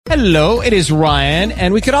Hello, it is Ryan,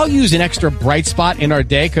 and we could all use an extra bright spot in our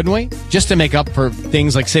day, couldn't we? Just to make up for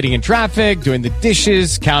things like sitting in traffic, doing the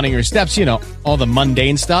dishes, counting your steps, you know, all the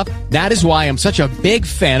mundane stuff. That is why I'm such a big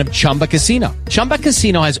fan of Chumba Casino. Chumba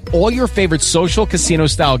Casino has all your favorite social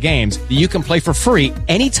casino-style games that you can play for free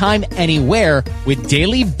anytime, anywhere with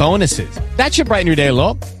daily bonuses. That should brighten your day a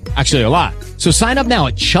little. Actually, a lot. So sign up now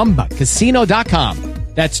at ChumbaCasino.com.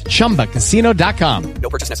 That's ChumbaCasino.com. No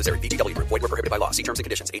purchase necessary. VGW Group. Void where prohibited by law. See terms and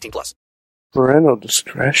conditions. 18+. Parental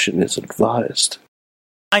discretion is advised.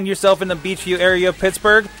 Find yourself in the Beachview area of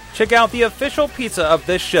Pittsburgh? Check out the official pizza of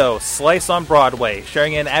this show, Slice on Broadway,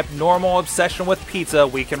 sharing an abnormal obsession with pizza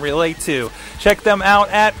we can relate to. Check them out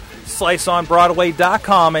at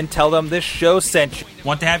sliceonbroadway.com and tell them this show sent you.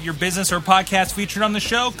 Want to have your business or podcast featured on the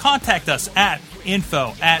show? Contact us at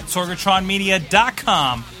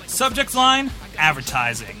info@sorgatronmedia.com. Subject line: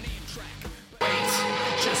 advertising.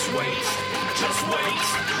 Just wait, just wait,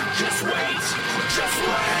 just wait, just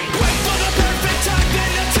wait. Wait for the perfect time,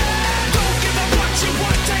 then attack. Don't give up what you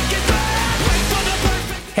want, take it back. Wait for the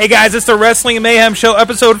perfect. Hey guys, it's the Wrestling Mayhem Show,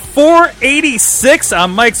 episode 486.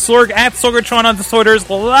 I'm Mike Sorg at Sorgatron on the Twitters,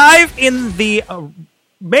 live in the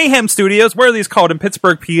Mayhem Studios. Where are these called? In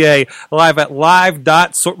Pittsburgh, PA. Live at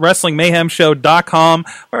live.wrestlingmayhemshow.com.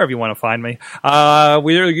 Wherever you want to find me.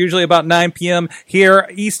 We're usually about 9 p.m. here,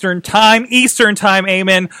 Eastern Time.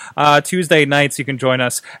 Amen. Tuesday nights, you can join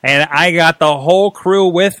us. And I got the whole crew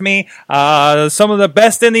with me. Some of the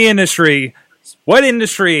best in the industry. What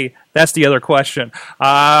industry? That's the other question.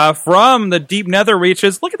 From the deep nether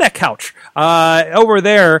reaches, look at that couch. Over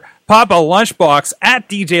there, Papa Lunchbox at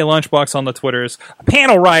DJ Lunchbox on the Twitters.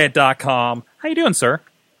 PanelRiot.com. How you doing, sir?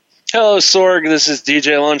 Hello, Sorg. This is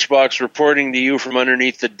DJ Lunchbox reporting to you from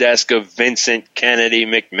underneath the desk of Vincent Kennedy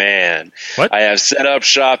McMahon. What? I have set up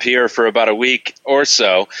shop here for about a week or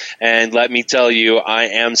so, and let me tell you, I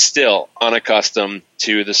am still unaccustomed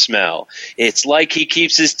to the smell. It's like he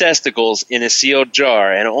keeps his testicles in a sealed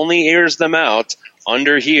jar and only airs them out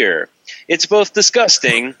under here. It's both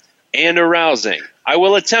disgusting and arousing. I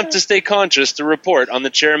will attempt to stay conscious to report on the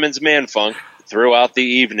chairman's man-funk throughout the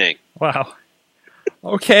evening. Wow.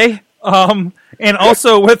 Okay. And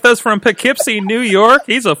also with us from Poughkeepsie, New York,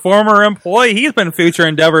 he's a former employee. He's been feature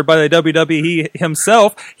endeavored by the WWE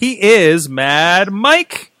himself. He is Mad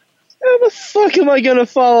Mike. How the fuck am I going to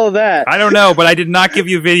follow that? I don't know, but I did not give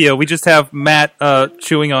you video. We just have Matt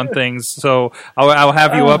chewing on things, so I'll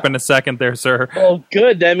have you up in a second there, sir. Well,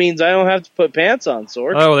 good. That means I don't have to put pants on,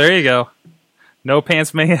 Sorg. Oh, there you go. No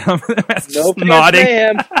pants mayhem. No pants nodding.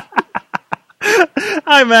 mayhem.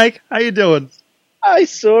 Hi, Mike. How you doing? Hi,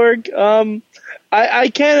 Sorg. I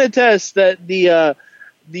can attest that the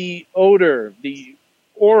odor, the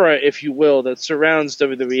aura, if you will, that surrounds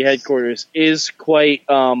WWE headquarters is quite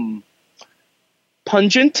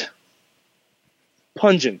pungent.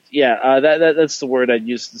 Pungent, yeah. That's the word I'd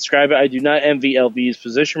use to describe it. I do not envy LV's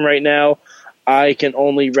position right now. I can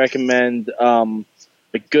only recommend a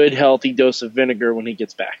good, healthy dose of vinegar when he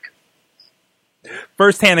gets back.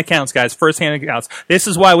 First-hand accounts, guys. First-hand accounts. This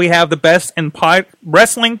is why we have the best in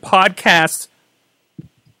wrestling podcast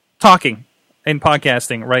talking and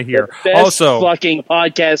podcasting right here. The best also, fucking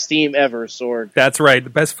podcast team ever, Sorg. That's right. The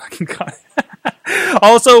best fucking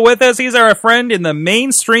Also with us, he's our friend in the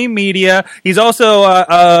mainstream media. He's also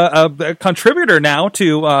a contributor now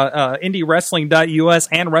to IndieWrestling.us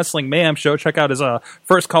and Wrestling Mayhem Show. Check out his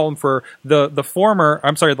first column for the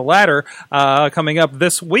latter, coming up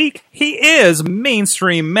this week. He is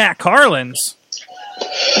mainstream Matt Carlins.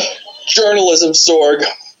 Journalism, Sorg.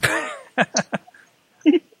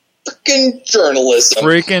 Freaking journalism.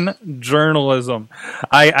 Freaking journalism.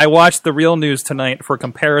 I watched the Real News tonight for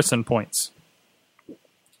comparison points.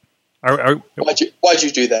 Why'd you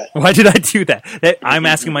do that? Why did I do that? I'm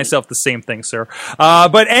asking myself the same thing, sir.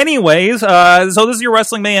 But anyways, so this is your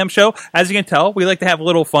Wrestling Mayhem Show. As you can tell, we like to have a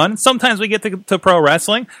little fun. Sometimes we get to pro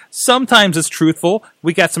wrestling. Sometimes it's truthful.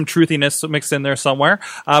 We got some truthiness mixed in there somewhere.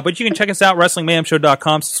 But you can check us out,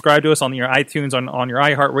 WrestlingMayhemShow.com. Subscribe to us on your iTunes, on your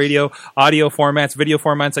iHeartRadio, audio formats, video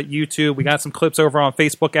formats at YouTube. We got some clips over on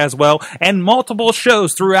Facebook as well. And multiple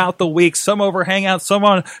shows throughout the week. Some over Hangouts, some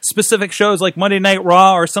on specific shows like Monday Night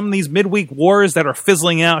Raw, or some of these midweek wars that are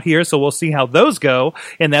fizzling out here, so we'll see how those go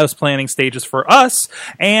in those planning stages for us,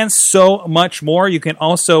 and so much more. You can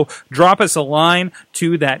also drop us a line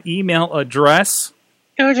to that email address.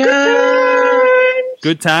 Good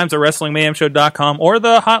times at WrestlingMayhemShow.com or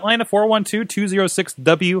the hotline of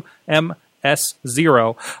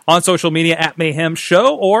 412-206-WMS0. On social media at Mayhem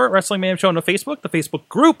Show or Wrestling Mayhem Show on the Facebook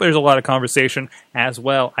group. There's a lot of conversation as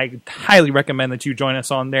well. I highly recommend that you join us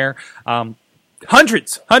on there.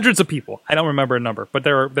 hundreds of people. I don't remember a number, but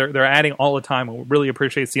they're adding all the time. We really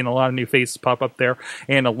appreciate seeing a lot of new faces pop up there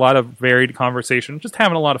and a lot of varied conversation. Just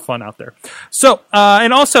having a lot of fun out there. So,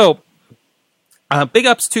 and also, big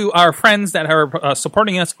ups to our friends that are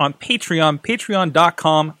supporting us on Patreon,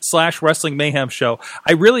 patreon.com/Wrestling Mayhem Show.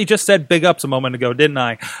 I really just said big ups a moment ago, didn't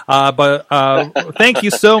I? But thank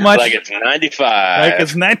you so much. Like it's 95. Like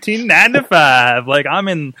it's 1995. Like I'm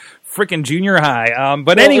in freaking junior high.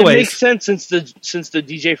 But Well, anyways. it makes sense since the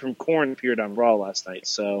DJ from Korn appeared on Raw last night.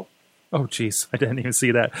 So. Oh, jeez. I didn't even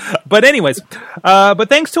see that. But anyways, but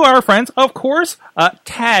thanks to our friends, of course,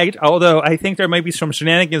 tagged, although I think there might be some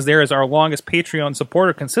shenanigans there as our longest Patreon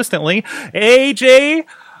supporter consistently, AJ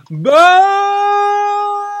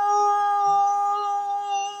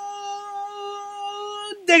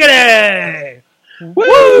Diggity!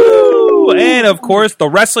 Woo! And, of course, the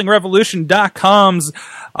WrestlingRevolution.com's,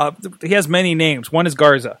 he has many names. One is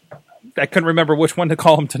Garza. I couldn't remember which one to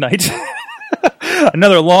call him tonight.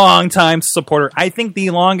 Another long-time supporter. I think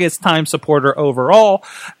the longest-time supporter overall.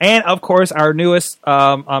 And, of course, our newest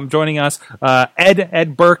joining us,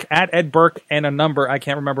 Ed Burke, at Ed Burke, and a number. I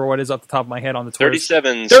can't remember what is off the top of my head on the Twitter.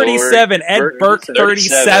 37. 37. Ed Burke,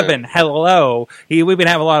 37. 37. Hello. We've been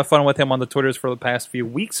having a lot of fun with him on the Twitters for the past few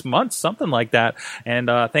weeks, months, something like that.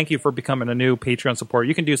 And thank you for becoming a new Patreon supporter.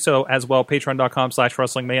 You can do so as well,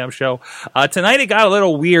 patreon.com/Wrestling Mayhem Show. Tonight it got a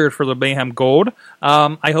little weird for the Mayhem Gold.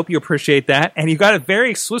 I hope you appreciate that. And you got it very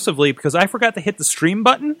exclusively because I forgot to hit the stream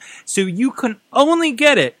button, so you can only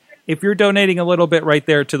get it if you're donating a little bit right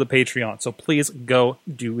there to the Patreon. So please go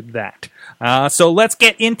do that. So let's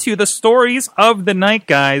get into the stories of the night,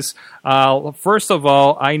 guys. First of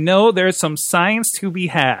all, I know there's some science to be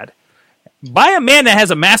had by a man that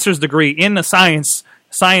has a master's degree in the science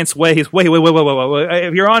ways. Wait.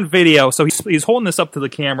 If you're on video, so he's holding this up to the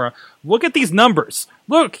camera. Look at these numbers.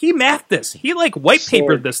 Look, he mathed this. He white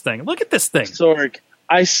papered this thing. Look at this thing. Sorg,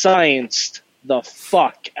 I scienced the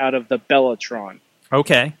fuck out of the Bellatron.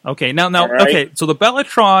 Okay. Now, right. okay. So the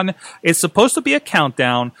Bellatron is supposed to be a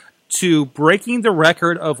countdown to breaking the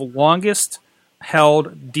record of longest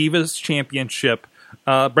held Divas Championship.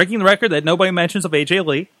 Breaking the record that nobody mentions of AJ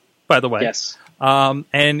Lee, by the way. Yes.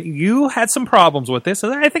 And you had some problems with this.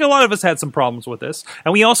 I think a lot of us had some problems with this.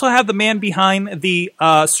 And we also have the man behind the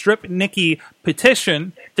Strip Nikki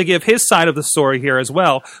petition to give his side of the story here as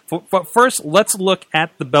well. But first, let's look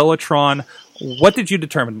at the Bellatron. What did you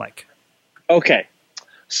determine, Mike? Okay.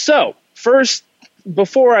 So, first,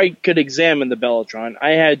 before I could examine the Bellatron,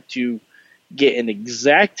 I had to get an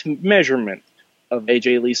exact measurement of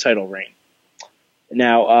AJ Lee's title reign.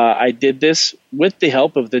 Now, I did this with the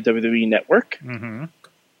help of the WWE Network. Mm-hmm.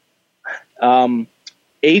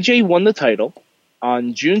 AJ won the title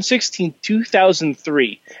on June 16,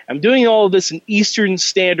 2003. I'm doing all of this in Eastern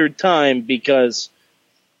Standard Time because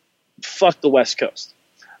fuck the West Coast.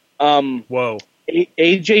 Whoa.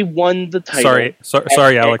 AJ won the title.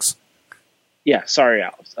 Sorry, Alex. Yeah, sorry,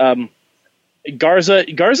 Alex.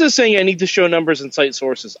 Garza's saying I need to show numbers and cite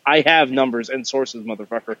sources. I have numbers and sources,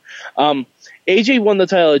 motherfucker. AJ won the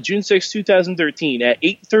title on June 6, 2013 at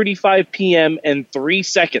 8:35 p.m. and 3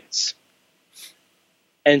 seconds.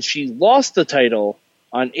 And she lost the title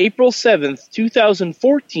on April 7th,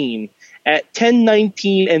 2014 at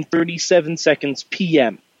 10:19 and 37 seconds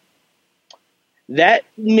p.m. That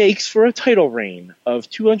makes for a title reign of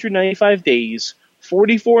 295 days,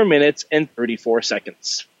 44 minutes, and 34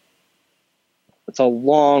 seconds. It's a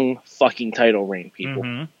long fucking title reign, people.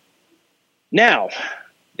 Mm-hmm. Now,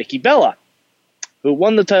 Nikki Bella, who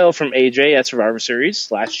won the title from AJ at Survivor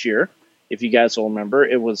Series last year. If you guys will remember,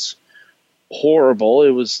 it was horrible. It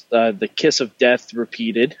was the kiss of death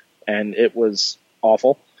repeated, and it was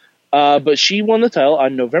awful. But she won the title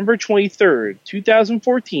on November 23rd,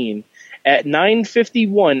 2014 at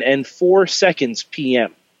 9:51 and 4 seconds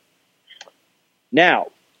p.m.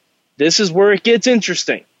 Now, this is where it gets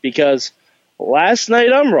interesting, because last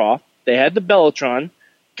night on Raw, they had the Bellatron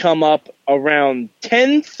come up around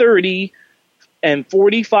 10:30 and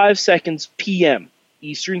 45 seconds p.m.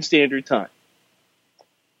 Eastern Standard Time.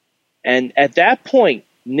 And at that point,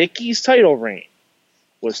 Nikki's title reign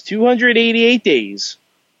was 288 days,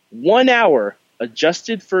 1 hour,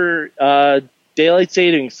 adjusted for daylight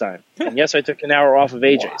savings time. And yes, I took an hour off of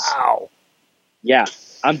AJ's. Wow. Yeah,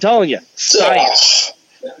 I'm telling you, science.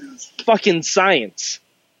 Fucking science.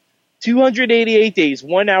 288 days,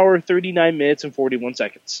 1 hour, 39 minutes, and 41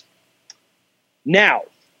 seconds. Now,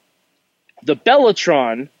 the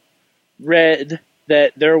Bellatron read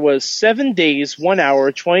that there was 7 days, 1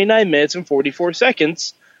 hour, 29 minutes, and 44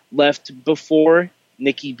 seconds left before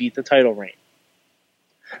Nikki beat the title reign.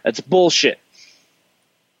 That's bullshit.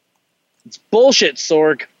 It's bullshit,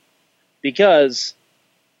 Sorg. Because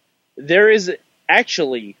there is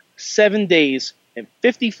actually 7 days and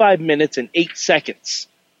 55 minutes and 8 seconds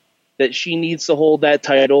that she needs to hold that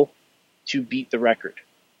title to beat the record.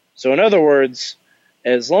 So in other words,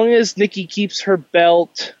 as long as Nikki keeps her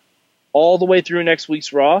belt all the way through next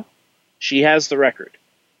week's Raw, she has the record.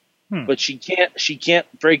 But she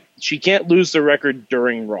can't lose the record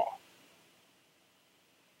during Raw.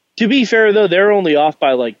 To be fair though, they're only off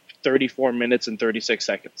by like 34 minutes and 36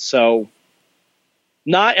 seconds. So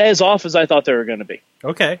not as off as I thought they were going to be.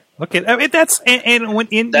 Okay. I mean,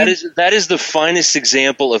 That is the finest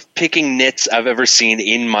example of picking nits I've ever seen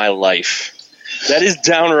in my life. That is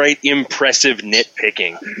downright impressive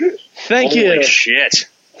nitpicking. Thank Holy you. shit.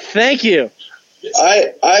 Thank you.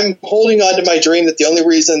 I'm holding on to my dream that the only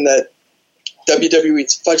reason that WWE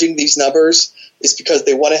is fudging these numbers is because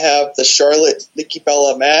they want to have the Charlotte Nikki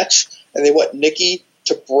Bella match, and they want Nikki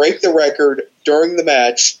to break the record during the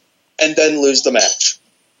match and then lose the match.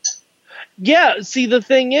 Yeah, see, the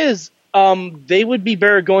thing is, they would be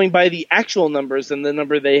better going by the actual numbers than the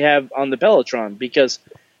number they have on the Bellatron, because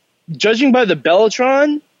judging by the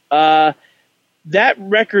Bellatron, that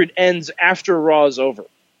record ends after Raw is over.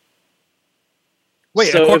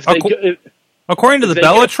 Wait, So according to the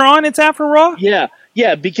Bellatron, it's after Raw?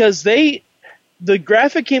 Yeah, because the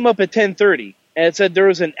graphic came up at 10:30, and it said there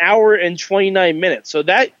was an hour and 29 minutes. So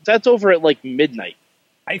that's over at like midnight.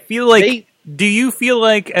 I feel like. Do you feel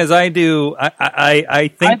like, as I do? I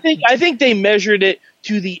think they measured it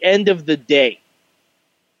to the end of the day.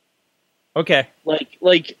 Okay.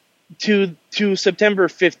 Like to September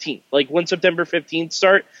 15th. Like when September 15th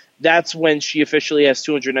start, that's when she officially has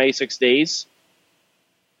 296 days.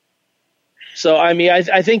 So, I mean,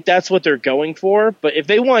 I think that's what they're going for. But if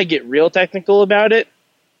they want to get real technical about it,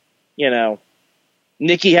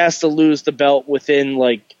 Nikki has to lose the belt within,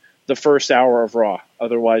 like, the first hour of Raw.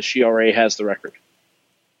 Otherwise, she already has the record.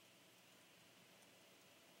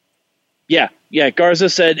 Yeah. Garza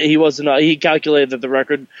said he calculated that the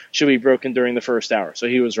record should be broken during the first hour. So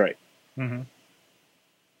he was right. Mm-hmm.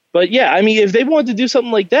 But, yeah, I mean, if they wanted to do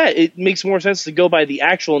something like that, it makes more sense to go by the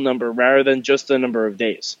actual number rather than just the number of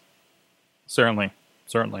days. Certainly.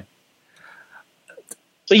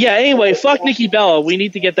 But yeah, anyway, fuck Nikki Bella. We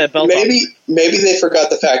need to get that belt off. Maybe they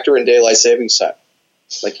forgot to factor in daylight savings time,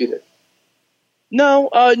 like you did. No,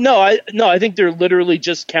 I think they're literally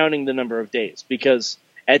just counting the number of days, because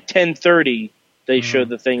at 10:30 they showed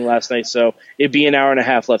the thing last night, so it'd be an hour and a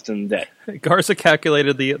half left in the day. Garza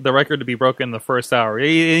calculated the record to be broken in the first hour. I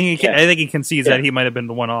think he concedes that he might have been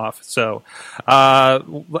the one off. So,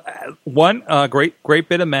 great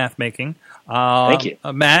bit of math making. Thank you,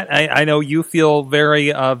 Matt. I know you feel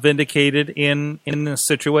very vindicated in this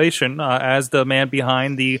situation as the man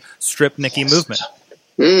behind the Strip Nikki movement.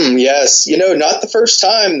 Yes. Not the first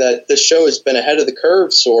time that this show has been ahead of the curve,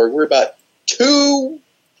 Sorg. We're about two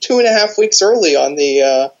and a half weeks early on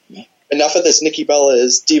the enough of this Nikki Bella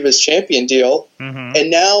is Divas champion deal. Mm-hmm.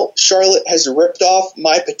 And now Charlotte has ripped off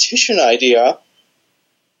my petition idea.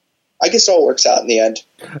 I guess it all works out in the end.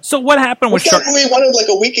 So what happened with Charlotte? We wanted like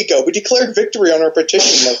a week ago. We declared victory on our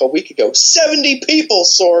petition like a week ago. 70 people,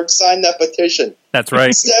 Sorg, signed that petition. That's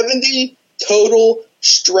right. 70 total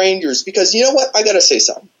strangers. Because you know what? I got to say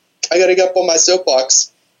something. I got to get up on my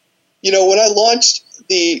soapbox. When I launched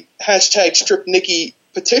the hashtag Strip Nikki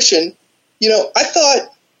petition, I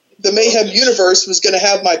thought the Mayhem universe was going to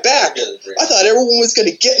have my back. I thought everyone was going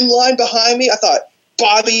to get in line behind me. I thought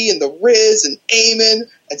Bobby and the Riz and Eamon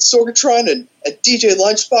and Sorgatron and DJ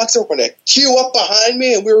Lunchbox were going to queue up behind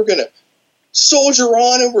me, and we were going to soldier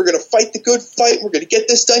on, and we're going to fight the good fight, and we're going to get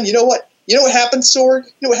this done. You know what? What happened, Sorg?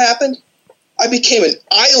 You know what happened? I became an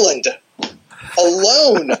island,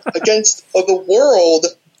 alone against the world.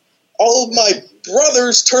 All of my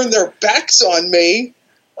brothers turned their backs on me,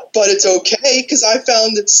 but it's okay, because I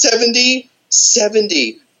found that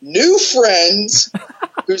 70 new friends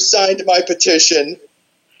who signed my petition,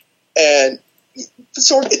 and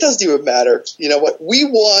so it doesn't even matter. You know what? We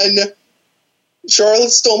won.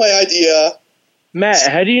 Charlotte stole my idea. Matt,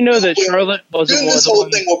 how do you know that Charlotte wasn't one of the this whole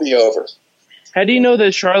thing will be over. How do you know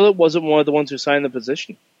that Charlotte wasn't one of the ones who signed the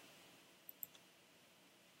petition?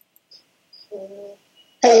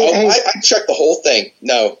 I checked the whole thing.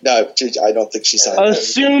 No, I don't think she signed it.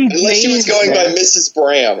 Assumed unless she was going by Mrs.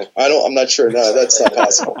 Bram. I'm not sure. No, that's not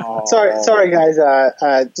possible. Sorry, guys.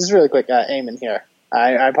 Just really quick, Eamon here.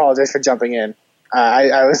 I apologize for jumping in.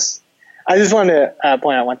 I just wanted to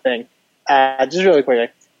point out one thing. Just really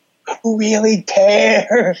quick. Who really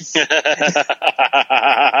cares? Not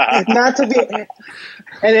to be.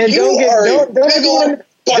 And then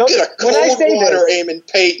bucket of cold water, Eamon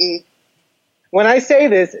Payton. when I say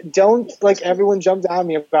this, don't like everyone jump on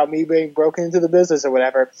me about me being broken into the business or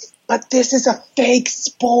whatever. But this is a fake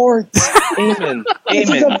sport. Amen. This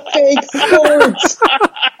is Amen. a fake sport.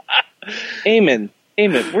 Amen.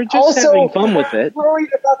 Amen. We're just Also, having fun with it. Worried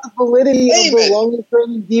about the validity of the Amen. longest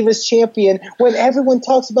reigning Divas champion when everyone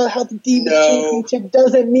talks about how the Divas No. championship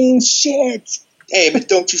doesn't mean shit. Hey, but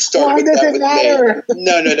don't you start Why with does that it with matter? me.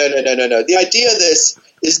 No. The idea of this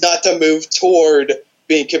is not to move toward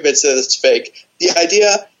being convinced that it's fake. The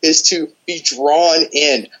idea is to be drawn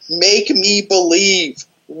in. Make me believe.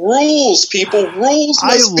 Rules, people. Rules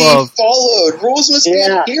must be followed. Rules must be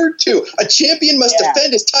adhered to. A champion must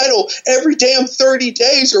defend his title every damn 30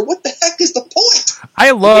 days, or what the heck is the point?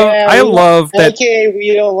 I love that. Okay,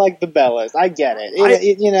 we don't like the Bellas. I get it.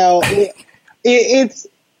 It's.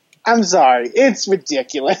 I'm sorry. It's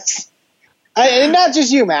ridiculous. And not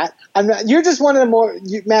just you, Matt. You're just one of the more.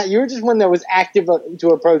 Matt, you're just one that was active to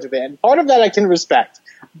approach it, and part of that I can respect.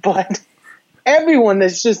 But everyone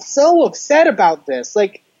that's just so upset about this,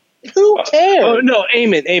 like, who cares? Oh no,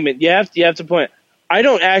 Amen. You have to point. I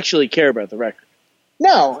don't actually care about the record.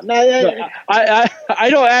 No, I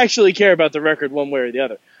don't actually care about the record one way or the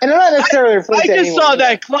other. And I'm not necessarily. I just saw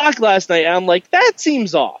that clock last night, and I'm like, that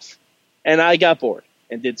seems off, and I got bored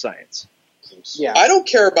and did science. Yeah. I don't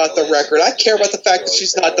care about the record. I care about the fact that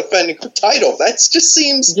she's not defending her title. That just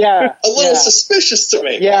seems a little suspicious to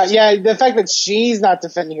me. Yeah. The fact that she's not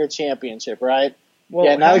defending her championship, right?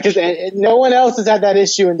 Well, because no one else has had that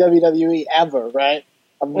issue in WWE ever, right?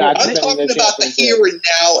 I'm talking about the here and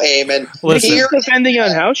now, Eamon. Listen. She's defending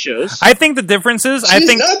on house shows. I think the difference is,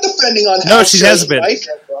 She's not defending on house no, she shows, has been. Mike.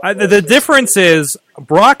 The difference is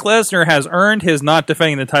Brock Lesnar has earned his not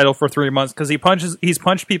defending the title for 3 months because he's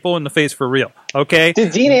punched people in the face for real. Okay,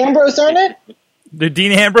 did Dean Ambrose earn it? Did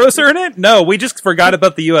Dean Ambrose earn it? No, we just forgot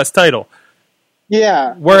about the U.S. title.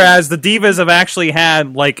 Yeah. Whereas the Divas have actually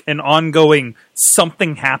had like an ongoing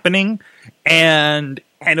something happening, and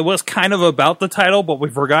it was kind of about the title, but we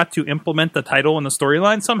forgot to implement the title in the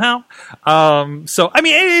storyline somehow. So I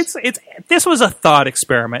mean, it's this was a thought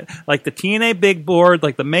experiment, like the TNA Big Board,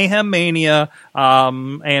 like the Mayhem Mania,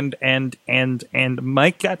 and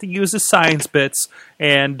Mike got to use his science bits,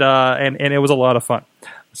 and it was a lot of fun.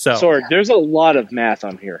 So Sorg, there's a lot of math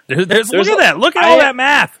on here. Look at that! Look at all that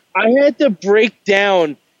math. I had to break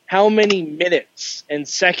down how many minutes and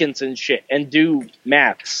seconds and shit and do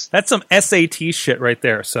maths. That's some SAT shit right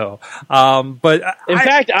there. So, but in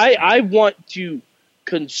fact, I want to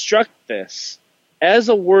construct this as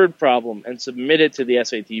a word problem and submit it to the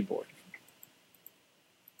SAT board.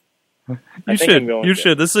 You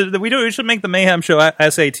should. We should make the Mayhem Show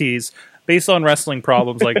SATs based on wrestling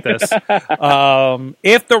problems like this.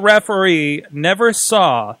 If the referee never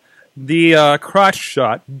saw the crotch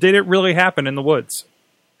shot, did it really happen in the woods?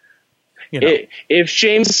 You know. If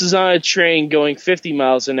Sheamus is on a train going 50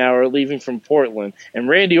 miles an hour leaving from Portland, and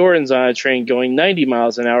Randy Orton's on a train going 90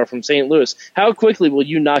 miles an hour from St. Louis, how quickly will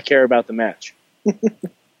you not care about the match?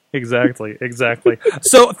 Exactly.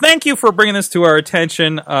 So thank you for bringing this to our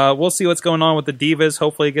attention. We'll see what's going on with the Divas.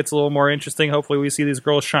 Hopefully it gets a little more interesting. Hopefully we see these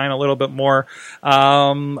girls shine a little bit more.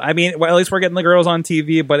 I mean, well, at least we're getting the girls on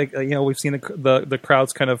TV, but we've seen the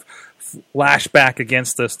crowds kind of lash back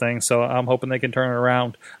against this thing. So I'm hoping they can turn it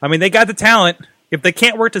around. I mean, they got the talent. If they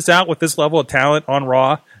can't work this out with this level of talent on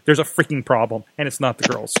Raw, there's a freaking problem, and it's not the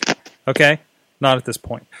girls. Okay? Not at this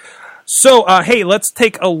point. So, hey, let's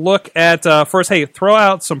take a look at, first, hey, throw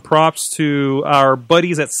out some props to our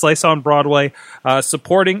buddies at Slice on Broadway,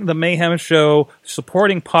 supporting the Mayhem Show,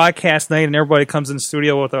 supporting Podcast Night, and everybody comes in the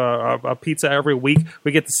studio with a pizza every week.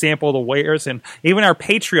 We get to sample the wares, and even our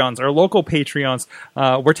Patreons, our local Patreons,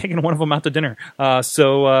 we're taking one of them out to dinner.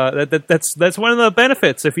 So that's one of the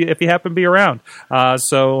benefits if you happen to be around.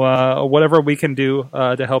 So whatever we can do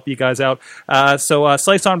to help you guys out. So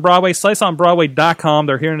Slice on Broadway, sliceonbroadway.com.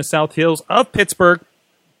 They're here in the South Hills of Pittsburgh.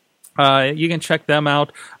 You can check them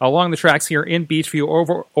out along the tracks here in Beachview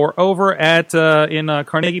or over at in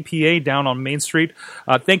Carnegie, PA, down on Main Street.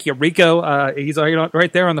 Thank you, Rico. He's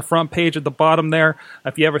right there on the front page at the bottom there.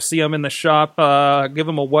 If you ever see him in the shop, give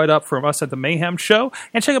him a what up from us at the Mayhem Show.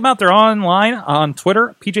 And check them out. They're online on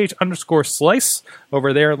Twitter, PJH_Slice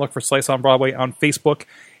over there. Look for Slice on Broadway on Facebook.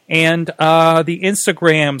 And the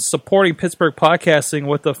Instagram supporting Pittsburgh podcasting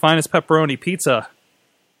with the finest pepperoni pizza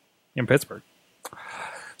in Pittsburgh.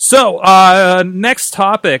 So, next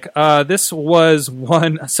topic. This was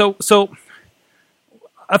one. So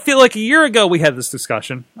I feel like a year ago we had this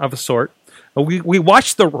discussion of a sort. We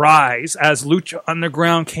watched the rise as Lucha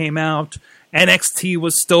Underground came out NXT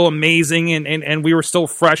was still amazing, and we were still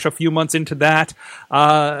fresh a few months into that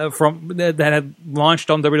from that had launched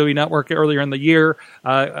on WWE Network earlier in the year.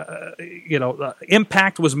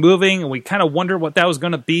 Impact was moving, and we kind of wondered what that was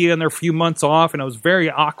going to be in their few months off, and it was very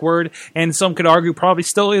awkward, and some could argue probably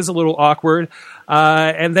still is a little awkward.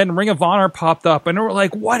 And then Ring of Honor popped up, and we're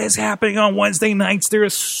like, what is happening on Wednesday nights? There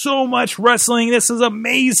is so much wrestling. This is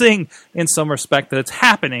amazing in some respect that it's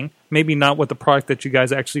happening. Maybe not with the product that you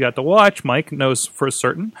guys actually got to watch. Mike knows for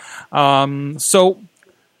certain. So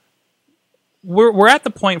we're at the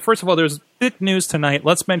point, first of all, there's big news tonight.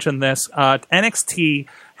 Let's mention this. NXT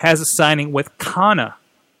has a signing with Kana,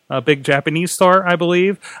 a big Japanese star, I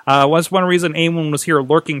believe. Was one reason Eamon was here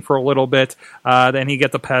lurking for a little bit. Then he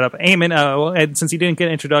got the pad up. Eamon, and since he didn't get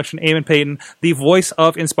an introduction, Eamon Payton, the voice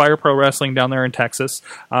of Inspire Pro Wrestling down there in Texas,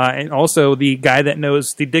 and also the guy that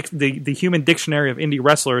knows the human dictionary of indie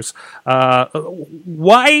wrestlers.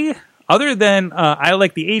 Why, other than I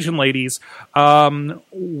like the Asian ladies,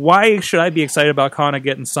 why should I be excited about Kana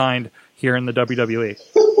getting signed here in the WWE?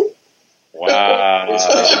 Wow.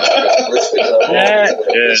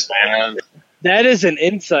 That is an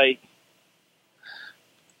insight.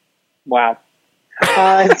 Wow.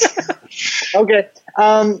 Okay.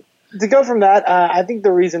 To go from that, I think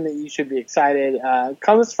the reason that you should be excited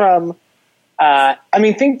comes from,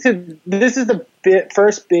 this is the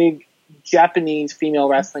first big Japanese female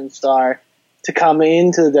wrestling star to come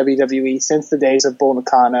into the WWE since the days of Bull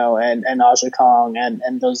Nakano and Aja Kong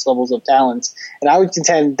and those levels of talents. And I would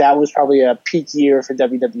contend that was probably a peak year for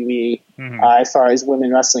WWE as far as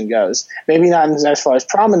women wrestling goes. Maybe not as far as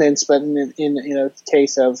prominence, but in the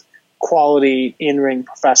case of quality in-ring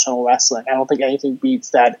professional wrestling. I don't think anything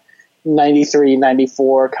beats that 93,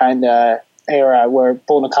 94 kind of era where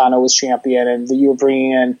Bull Nakano was champion and you were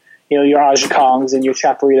bringing in your Aja Kongs and your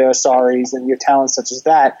Chaparita Asaris and your talents such as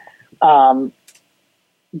that.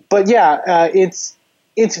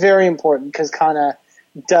 It's very important because Kana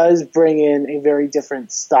does bring in a very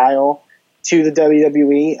different style to the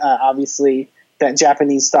WWE. Obviously, that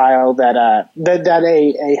Japanese style that a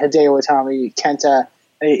Hideo Itami Kenta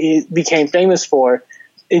became famous for.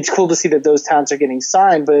 It's cool to see that those talents are getting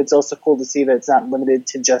signed, but it's also cool to see that it's not limited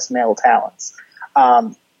to just male talents.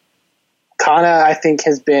 Kana, I think,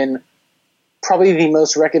 has been probably the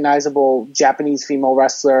most recognizable Japanese female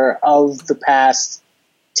wrestler of the past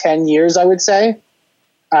 10 years, I would say.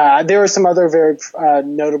 There are some other very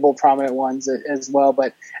notable, prominent ones as well,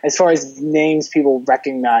 but as far as names people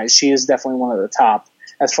recognize, she is definitely one of the top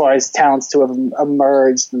as far as talents to have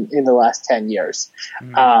emerged in the last 10 years.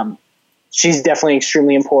 She's definitely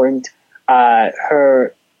extremely important.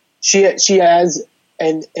 She has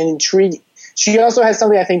an intrigue. She also has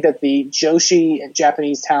something I think that the Joshi and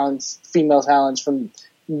Japanese talents, female talents from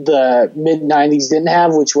the mid 90s didn't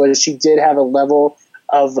have, which was she does have a level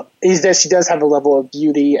of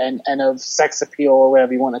beauty and of sex appeal or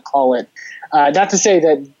whatever you want to call it. Not to say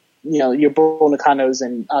that, your Bull Nakanos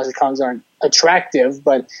and Aja Kongs aren't attractive,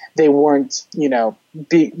 but they weren't,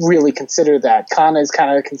 really considered that. Kana is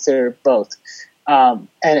kind of considered both.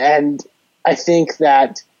 And I think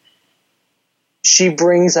that she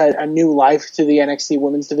brings a new life to the NXT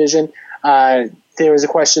women's division. There was a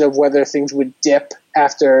question of whether things would dip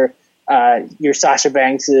after your Sasha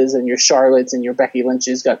Bankses and your Charlottes and your Becky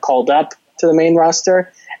Lynches got called up to the main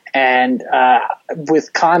roster. And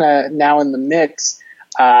with Kana now in the mix,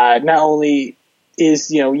 not only is,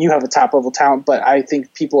 you have a top level talent, but I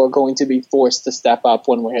think people are going to be forced to step up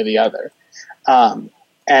one way or the other. I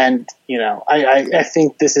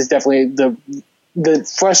think this is definitely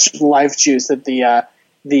the fresh life juice that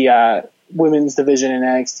the women's division in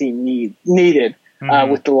NXT needed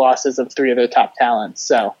with the losses of three of their top talents.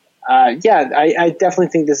 So, I definitely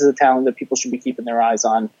think this is a talent that people should be keeping their eyes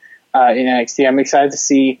on in NXT. I'm excited to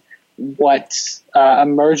see what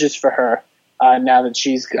emerges for her now that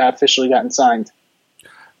she's officially gotten signed.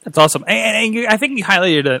 That's awesome. And I think you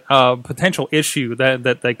highlighted a potential issue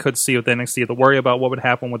that they could see with NXT, the worry about what would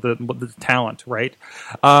happen with the talent, right?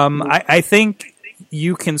 I think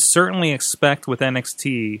you can certainly expect with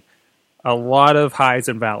NXT a lot of highs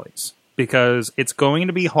and valleys because it's going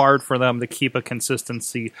to be hard for them to keep a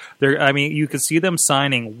consistency. You could see them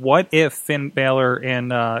signing. What if Finn Balor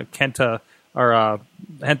and Kenta are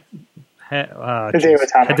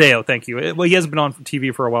Hideo, thank you. Well, he hasn't been on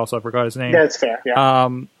TV for a while, so I forgot his name. That's fair. Yeah.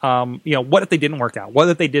 What if they didn't work out? What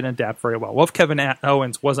if they didn't adapt very well? What if Kevin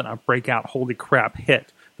Owens wasn't a breakout, holy crap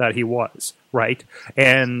hit that he was, right?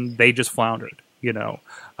 And they just floundered.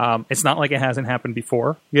 It's not like it hasn't happened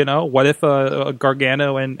before. What if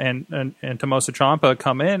Gargano and Tommaso Ciampa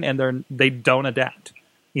come in and they don't adapt?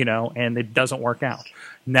 and it doesn't work out.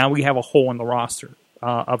 Now we have a hole in the roster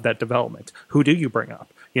of that development. Who do you bring up?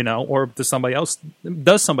 Or does somebody else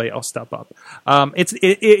step up?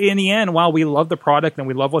 In the end, while we love the product and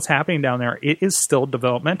we love what's happening down there, it is still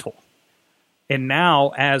developmental. And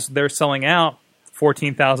now, as they're selling out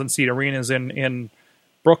 14,000 seat arenas in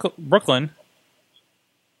Brooklyn,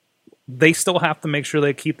 they still have to make sure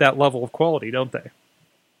they keep that level of quality, don't they?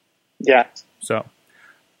 Yeah. So,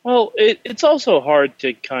 well, it's also hard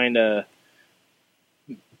to kind of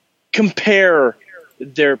compare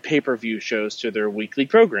their pay-per-view shows to their weekly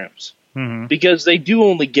programs because they do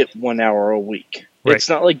only get 1 hour a week. Right. It's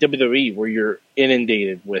not like WWE where you're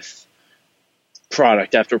inundated with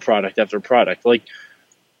product after product after product. Like,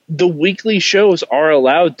 the weekly shows are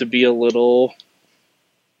allowed to be a little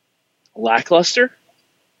lackluster.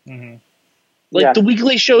 Like, the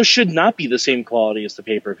weekly shows should not be the same quality as the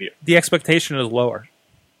pay-per-view. The expectation is lower.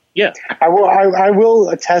 Yeah. I will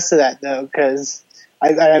attest to that, though, because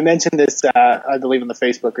I mentioned this, I believe, in the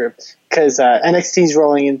Facebook group, because NXT is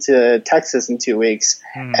rolling into Texas in 2 weeks,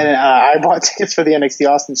 and I bought tickets for the NXT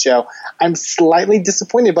Austin show. I'm slightly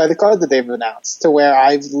disappointed by the card that they've announced, to where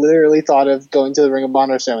I've literally thought of going to the Ring of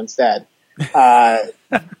Honor show instead.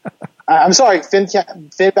 I'm sorry, Finn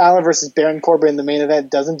Balor versus Baron Corbin in the main event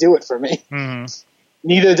doesn't do it for me.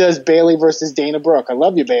 Neither does Bayley versus Dana Brooke. I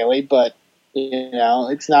love you, Bayley, but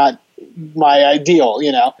it's not my ideal,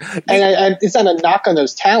 and it's not a knock on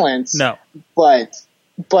those talents. No, but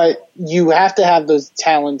you have to have those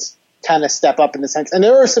talents kind of step up in the sense. And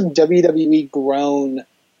there are some WWE grown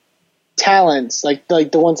talents, like the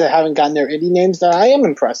ones that haven't gotten their indie names, that I am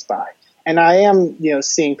impressed by, and I am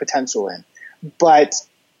seeing potential in. But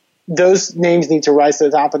those names need to rise to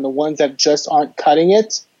the top, and the ones that just aren't cutting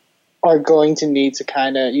it are going to need to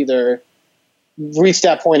kind of either reach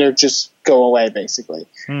that point or just go away, basically.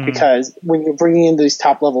 Because when you're bringing in these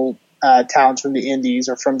top level talents from the indies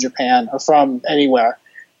or from Japan or from anywhere,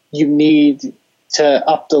 you need to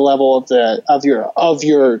up the level of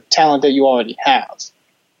your talent that you already have.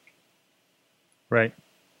 Right.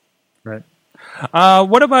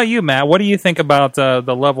 What about you, Matt? What do you think about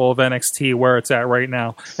the level of NXT, where it's at right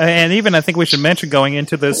now? And even I think we should mention going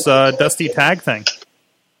into this Dusty Tag thing.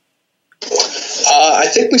 I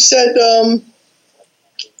think we said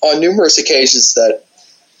on numerous occasions that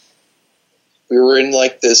we were in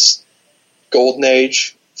like this golden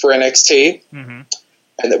age for NXT, and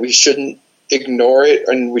that we shouldn't ignore it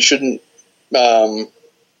and we shouldn't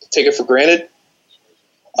take it for granted.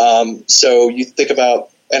 So you think about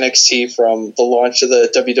NXT from the launch of the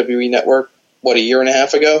WWE Network, a year and a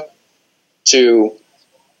half ago, to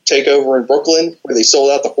TakeOver in Brooklyn, where they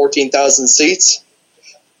sold out the 14,000 seats.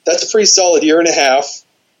 That's a pretty solid year and a half.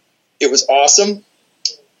 It was awesome.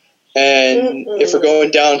 And if we're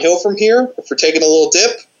going downhill from here, if we're taking a little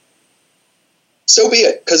dip, so be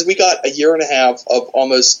it, because we got a year and a half of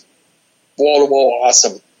almost wall-to-wall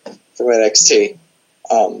awesome from NXT.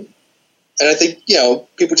 And I think,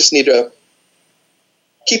 people just need to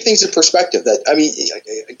keep things in perspective.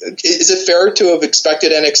 Is it fair to have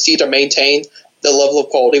expected NXT to maintain the level of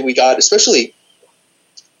quality we got, especially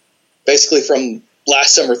basically from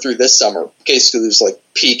last summer through this summer? Basically, it was like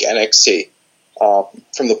peak NXT.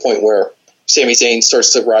 From the point where Sami Zayn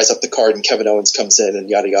starts to rise up the card and Kevin Owens comes in and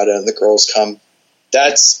yada yada and the girls come.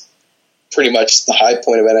 That's pretty much the high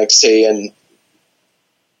point of NXT. And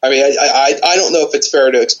I don't know if it's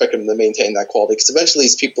fair to expect them to maintain that quality, because eventually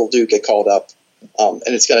these people do get called up, and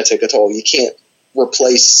it's going to take a toll. You can't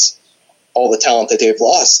replace all the talent that they've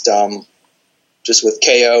lost just with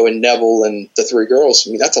KO and Neville and the three girls.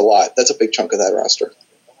 That's a lot. That's a big chunk of that roster.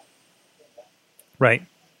 Right.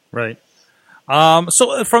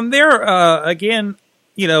 So from there, again,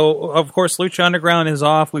 of course, Lucha Underground is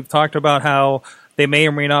off. We've talked about how they may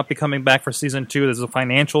or may not be coming back for season 2. There's a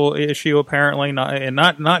financial issue, apparently,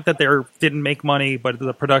 not that they didn't make money, but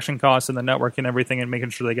the production costs and the network and everything, and making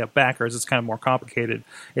sure they get backers. It's kind of more complicated,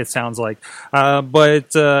 it sounds like. And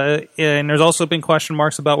there's also been question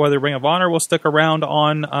marks about whether Ring of Honor will stick around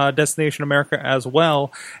on Destination America as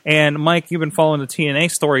well. And Mike, you've been following the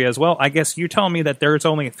TNA story as well. I guess you're telling me that there's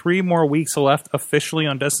only 3 more weeks left officially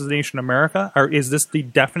on Destination America? Or is this the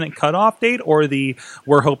definite cutoff date, or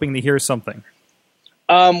we're hoping to hear something?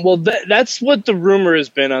 Well, that's what the rumor has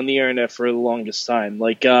been on the internet for the longest time.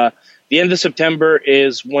 The end of September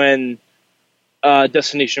is when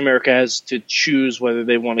Destination America has to choose whether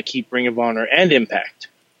they want to keep Ring of Honor and Impact,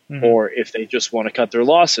 or if they just want to cut their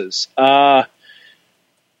losses.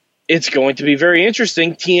 It's going to be very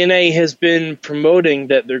interesting. TNA has been promoting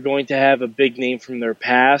that they're going to have a big name from their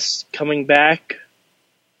past coming back.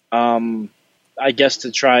 I guess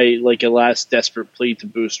to try like a last desperate plea to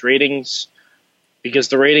boost ratings, because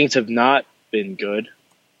the ratings have not been good.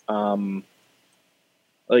 I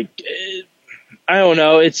don't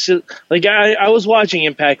know. It's just, like I was watching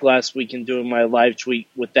Impact last week and doing my live tweet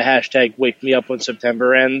with the hashtag "Wake Me Up When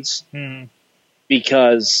September Ends,"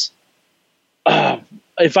 because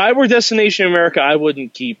if I were Destination America, I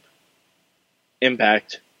wouldn't keep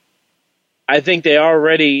Impact. I think they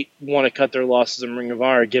already want to cut their losses in Ring of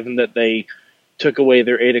Honor, given that they took away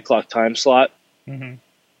their 8 o'clock time slot.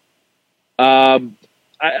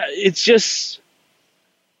 It's just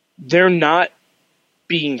they're not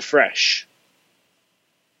being fresh.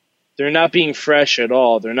 They're not being fresh at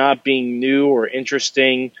all. They're not being new or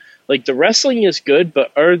interesting. Like, the wrestling is good,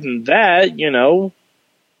 but other than that,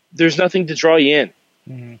 there's nothing to draw you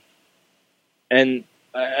in. And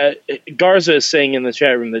Garza is saying in the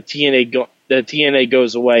chat room that TNA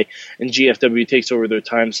goes away and GFW takes over their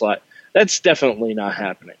time slot. That's definitely not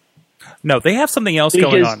happening. No, they have something else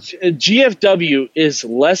going on. GFW is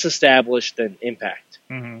less established than Impact.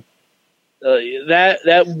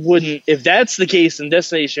 That wouldn't. If that's the case, then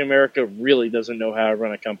Destination America really doesn't know how to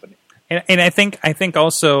run a company. And I think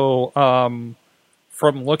also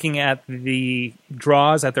from looking at the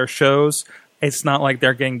draws at their shows, it's not like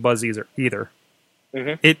they're getting buzz either.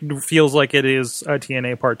 It feels like it is a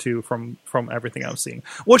TNA Part 2 from everything I'm seeing.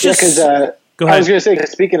 Which is go ahead. I was going to say,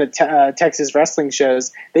 speaking of Texas wrestling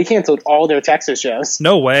shows, they canceled all their Texas shows.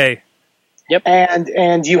 No way. Yep.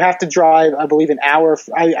 And you have to drive, I believe, an hour.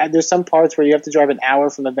 There's some parts where you have to drive an hour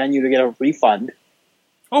from the venue to get a refund.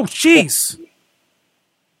 Oh, jeez.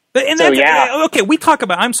 And So, yeah. Okay, we talk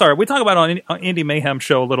about on Indie Mayhem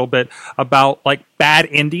show a little bit about like bad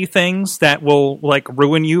indie things that will like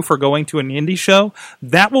ruin you for going to an indie show.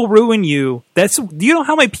 That will ruin you. Do you know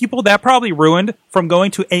how many people that probably ruined from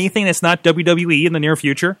going to anything that's not WWE in the near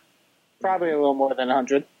future? Probably a little more than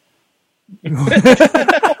 100.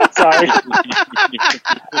 Sorry,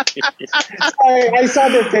 I saw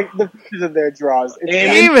the pictures of their draws.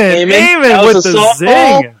 Amen with the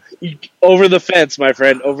zing. Over the fence, my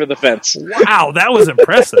friend. Over the fence. Wow, that was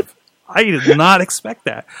impressive. I did not expect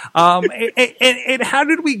that. And how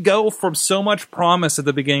did we go from so much promise at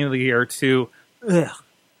the beginning of the year to, ugh?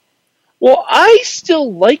 Well, I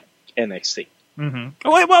still like NXT. Well,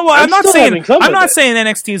 I'm not saying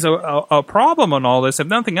NXT is a problem on all this. If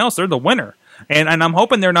nothing else, they're the winner. And I'm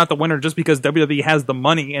hoping they're not the winner just because WWE has the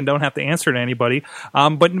money and don't have to answer to anybody.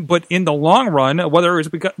 But in the long run, whether it's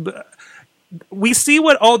because we see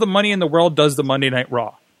what all the money in the world does to Monday Night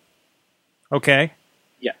Raw. Okay?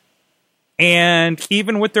 Yeah. And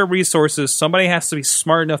even with their resources, somebody has to be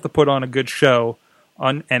smart enough to put on a good show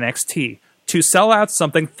on NXT. To sell out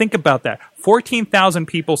something, think about that. 14,000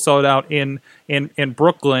 people sold out in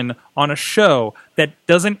Brooklyn on a show that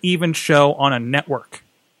doesn't even show on a network.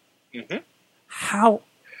 How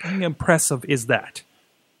impressive is that?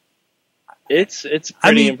 It's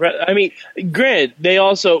pretty impressive. I mean, granted,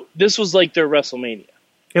 this was like their WrestleMania.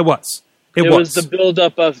 It was. It was the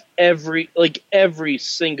build-up of every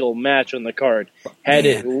single match on the card had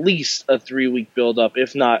at least a 3-week build-up,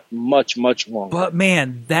 if not much, much longer. But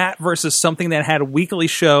man, that versus something that had a weekly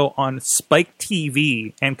show on Spike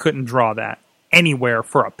TV and couldn't draw that anywhere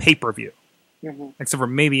for a pay-per-view, except for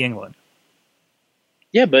maybe England.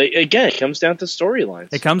 Yeah, but again, it comes down to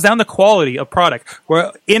storylines. It comes down to quality of product.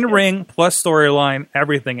 Where in-ring plus storyline,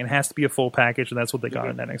 everything, it has to be a full package, and that's what they got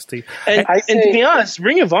in NXT. And to be honest,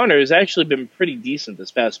 Ring of Honor has actually been pretty decent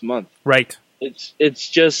this past month. Right. It's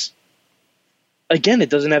just, again, it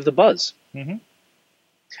doesn't have the buzz.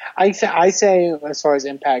 I say, as far as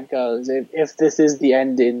Impact goes, if this is the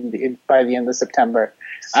end by the end of September,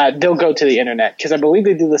 they'll go to the internet, because I believe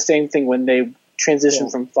they did the same thing when they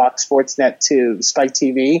transitioned from Fox Sports Net to Spike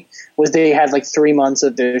TV, was they had like 3 months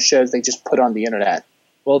of their shows they just put on the internet.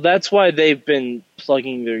 Well, that's why they've been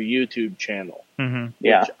plugging their YouTube channel.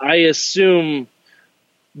 Yeah. I assume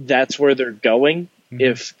that's where they're going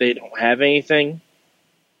if they don't have anything.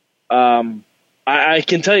 I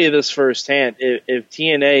can tell you this firsthand. If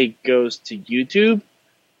TNA goes to YouTube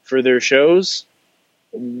for their shows,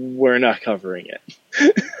 we're not covering it.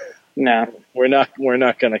 No, we're not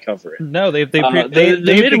going to cover it. No, the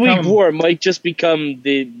midweek war might just become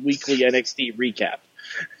the weekly NXT recap.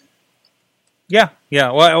 Yeah.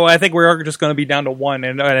 Well, I think we're just going to be down to one,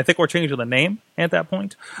 and I think we're changing the name at that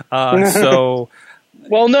point. So,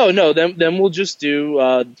 well, no. Then we'll just do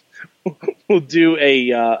we'll do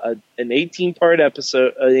an 18-part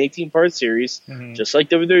episode, an 18-part series, just like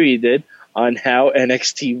WWE did, on how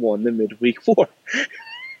NXT won the midweek war.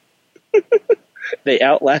 They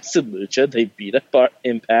outlasted Lucha. They beat up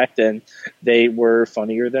Impact, and they were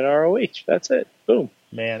funnier than ROH. That's it. Boom.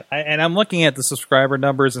 Man, I'm looking at the subscriber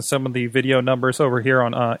numbers and some of the video numbers over here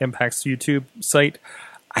on Impact's YouTube site.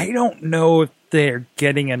 I don't know if they're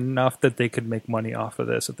getting enough that they could make money off of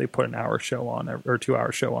this if they put an hour show on or 2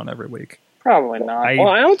 hour show on every week. Probably not. Well,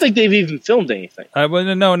 I don't think they've even filmed anything.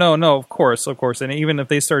 No, of course. And even if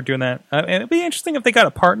they start doing that, and it'd be interesting if they got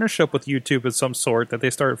a partnership with YouTube of some sort, that they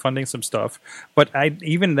started funding some stuff. But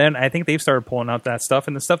even then, I think they've started pulling out that stuff.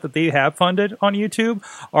 And the stuff that they have funded on YouTube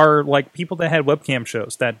are like people that had webcam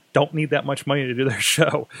shows that don't need that much money to do their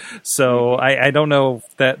show. So I don't know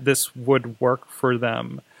that this would work for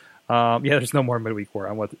them. There's no more midweek war.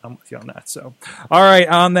 I'm with you on that. So, all right.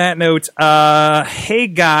 On that note, hey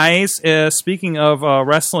guys, speaking of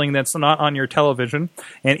wrestling that's not on your television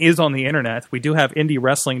and is on the internet, we do have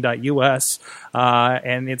IndieWrestling.us,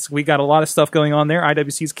 and we got a lot of stuff going on there.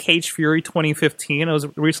 IWC's Cage Fury 2015 was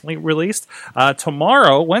recently released.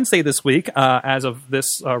 Tomorrow, Wednesday this week, as of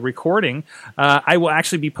this recording, I will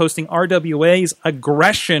actually be posting RWA's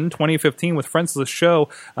Aggression 2015 with friends of the show,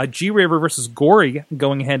 G-Raver versus Gory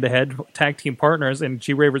going head-to-head. Tag team partners in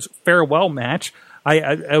G-Raver's farewell match.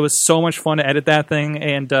 It was so much fun to edit that thing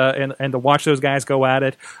and to watch those guys go at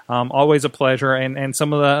it. Always a pleasure, and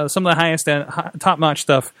some of the highest end, top notch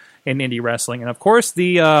stuff in indie wrestling. And of course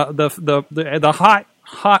the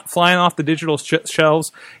hot flying off the digital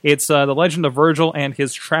shelves. It's the Legend of Virgil and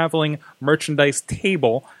his traveling merchandise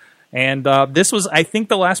table. And this was, I think,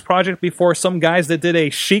 the last project before some guys that did a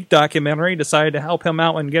Sheik documentary decided to help him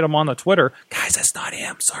out and get him on the Twitter. Guys, that's not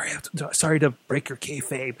him. Sorry to break your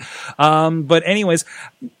kayfabe. But anyways,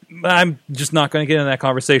 I'm just not going to get into that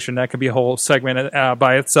conversation. That could be a whole segment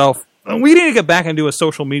by itself. We need to get back and do a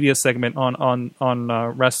social media segment on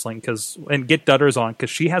wrestling and get Dutters on because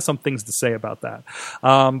she has some things to say about that.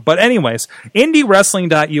 But anyways,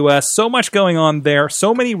 IndieWrestling.us, so much going on there,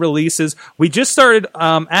 so many releases. We just started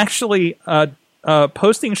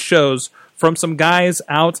posting shows from some guys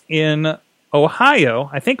out in Ohio.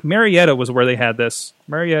 I think Marietta was where they had this.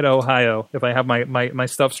 Marietta, Ohio, if I have my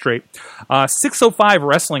stuff straight. 605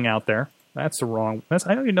 Wrestling out there. I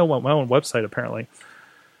don't even know my own website apparently.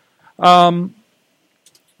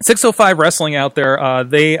 605 Wrestling out there,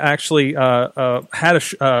 they actually had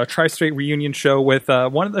a Tri-State reunion show with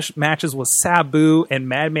one of the matches was Sabu and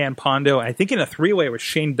Madman Pondo, I think in a three-way with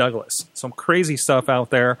Shane Douglas. Some crazy stuff out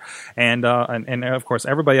there, and of course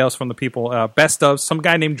everybody else from the people. Best of, some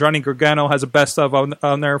guy named Johnny Gargano has a best of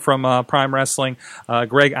on there from Prime Wrestling,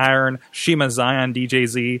 Greg Iron, Shima Zion,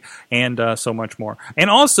 DJZ, and so much more. And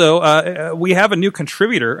also, we have a new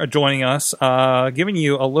contributor joining us, giving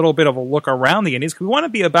you a little bit of a look around the Indies. We want to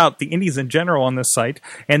be about the Indies in general on this site,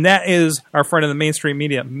 and that is our friend of the mainstream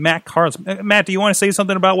media, Matt Carls. Matt, do you want to say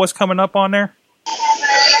something about what's coming up on there?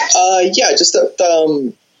 Yeah, just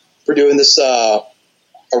that we're doing this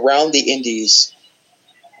around the Indies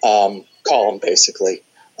column, basically,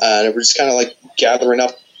 and we're just kind of like gathering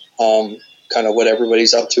up kind of what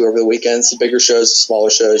everybody's up to over the weekends, the bigger shows, the smaller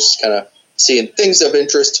shows, just kind of seeing things of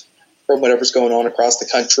interest from whatever's going on across the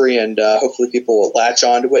country, and hopefully people will latch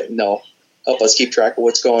onto it and they'll help us keep track of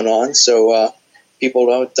what's going on, so people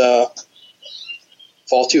don't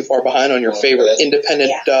fall too far behind on your favorite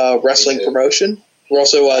independent wrestling promotion. We're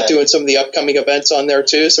also doing some of the upcoming events on there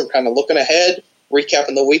too, so we're kind of looking ahead,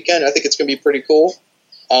 recapping the weekend. I think it's going to be pretty cool.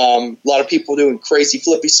 A lot of people doing crazy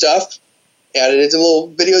flippy stuff. Added into little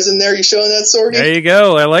videos in there. You showing that, Sorgy? There you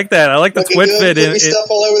go. I like that. I like the twit fit. Flippy stuff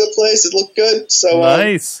all over the place. It looked good. So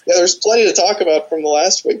nice. There's plenty to talk about from the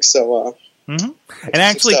last week. So and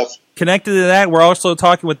actually, connected to that, we're also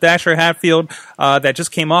talking with Dasher Hatfield that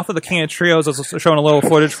just came off of the King of Trios. I was showing a little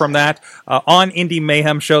footage from that on Indie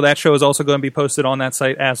Mayhem show. That show is also going to be posted on that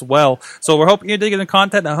site as well. So we're hoping you dig in the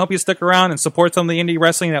content, and I hope you stick around and support some of the indie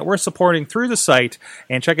wrestling that we're supporting through the site,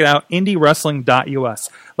 and check it out, IndieWrestling.us.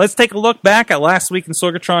 Let's take a look back at last week in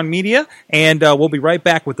Sorgatron Media, and we'll be right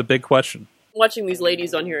back with the big question. Watching these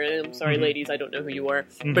ladies on here, and I'm sorry, ladies, I don't know who you are,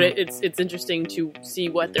 but it's interesting to see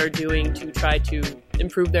what they're doing to try to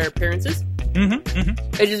improve their appearances.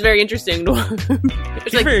 It's just very interesting.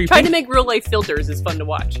 It's like trying to make real life filters is fun to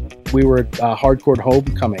watch. We were at Hardcore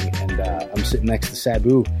Homecoming, and I'm sitting next to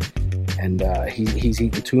Sabu, and he's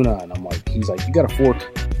eating tuna, and he's like, "You got a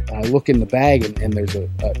fork?" And I look in the bag, and there's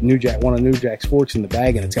one of New Jack's forks in the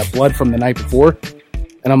bag, and it's got blood from the night before.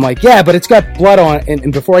 And I'm like, yeah, but it's got blood on it.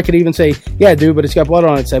 And before I could even say, yeah, dude, but it's got blood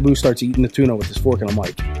on it, Sabu starts eating the tuna with his fork. And I'm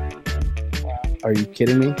like, are you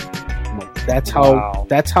kidding me? I'm like, that's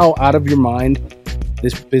how out of your mind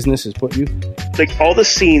this business has put you? Like, all the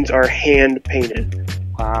scenes are hand painted.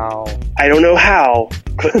 Wow. I don't know how,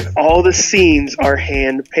 but all the scenes are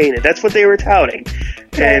hand painted. That's what they were touting.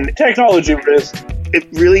 And Technology risk. it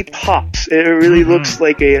really pops. It really looks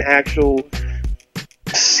like an actual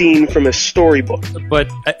scene from a storybook.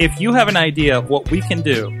 But if you have an idea of what we can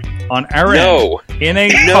do on our No. end in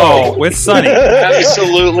a call with Sonny.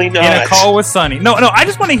 Absolutely not. In a call with Sonny. No, I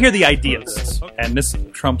just want to hear the ideas. And this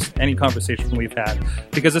trumps any conversation we've had.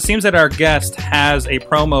 Because it seems that our guest has a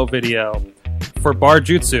promo video for Bar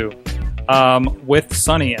Jutsu with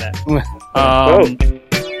Sonny in it.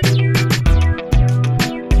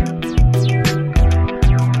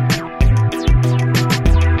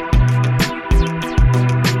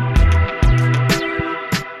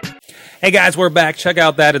 Hey guys, we're back. Check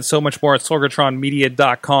out that and so much more at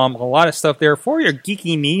sorgatronmedia.com. A lot of stuff there for your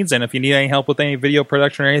geeky needs, and if you need any help with any video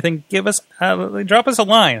production or anything, drop us a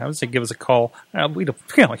line. I would say give us a call. We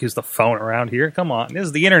don't use the phone around here. Come on, this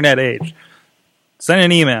is the internet age. Send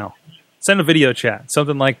an email. Send a video chat,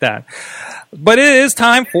 something like that. But it is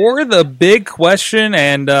time for the big question,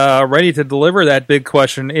 and ready to deliver that big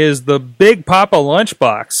question is the Big Papa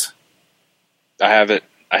Lunchbox. I have it.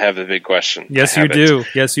 I have the big question. Yes, you do.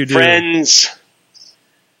 Yes, you do. Friends,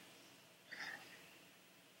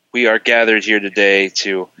 we are gathered here today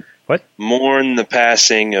to mourn the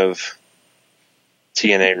passing of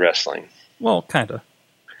TNA Wrestling. Well, kind of.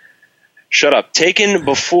 Shut up. Taken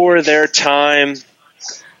before their time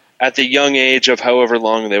at the young age of however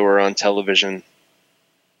long they were on television.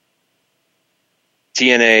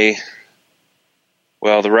 TNA,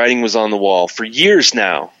 well, the writing was on the wall. For years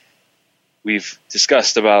now, we've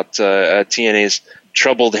discussed about TNA's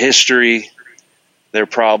troubled history, their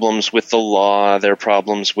problems with the law, their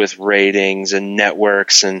problems with ratings and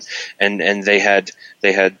networks, and they had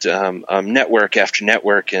network after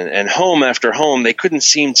network and home after home. They couldn't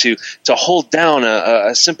seem to hold down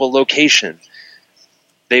a simple location.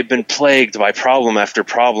 They've been plagued by problem after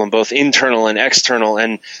problem, both internal and external.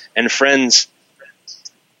 And friends,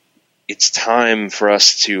 it's time for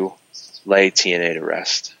us to lay TNA to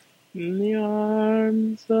rest. In the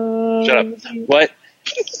arms of... Shut up. What?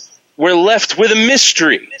 We're left with a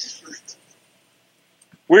mystery.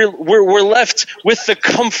 We're left with the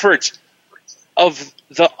comfort of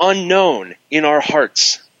the unknown in our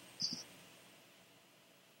hearts.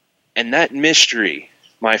 And that mystery,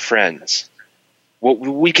 my friends,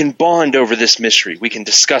 we can bond over this mystery. We can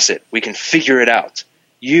discuss it. We can figure it out.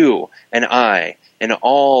 You and I and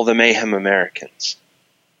all the Mayhem Americans.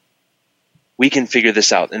 We can figure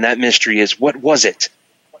this out. And that mystery is, what was it?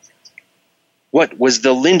 What was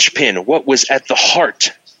the linchpin? What was at the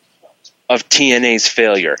heart of TNA's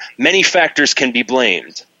failure? Many factors can be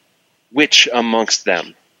blamed. Which amongst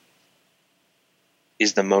them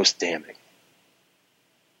is the most damning?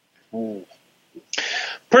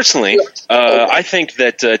 Personally, I think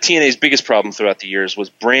that TNA's biggest problem throughout the years was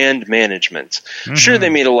brand management. Mm-hmm. Sure, they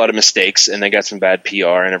made a lot of mistakes, and they got some bad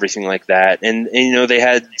PR and everything like that, and they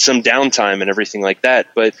had some downtime and everything like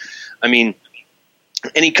that. But I mean,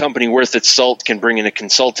 any company worth its salt can bring in a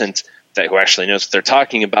consultant who actually knows what they're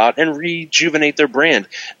talking about and rejuvenate their brand.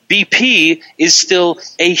 BP is still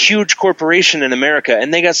a huge corporation in America,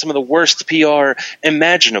 and they got some of the worst PR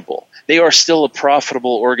imaginable. They are still a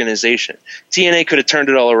profitable organization. TNA could have turned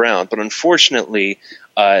it all around, but unfortunately,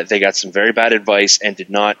 they got some very bad advice and did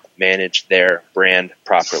not manage their brand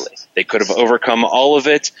properly. They could have overcome all of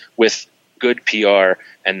it with good PR,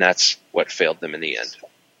 and that's what failed them in the end.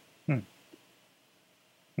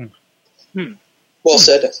 Well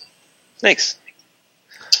said. Thanks.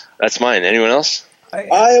 That's mine. Anyone else?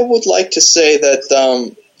 I would like to say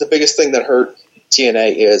that the biggest thing that hurt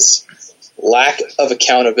TNA is lack of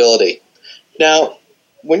accountability. Now,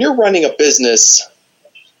 when you're running a business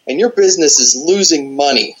and your business is losing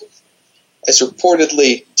money, as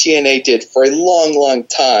reportedly TNA did for a long, long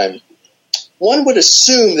time, one would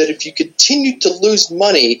assume that if you continue to lose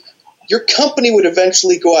money, your company would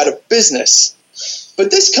eventually go out of business.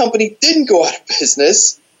 But this company didn't go out of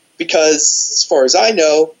business because, as far as I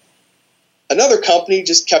know, another company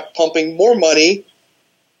just kept pumping more money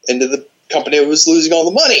into the company that was losing all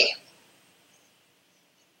the money.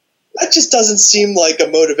 That just doesn't seem like a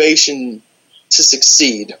motivation to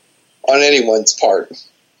succeed on anyone's part.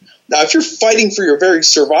 Now, if you're fighting for your very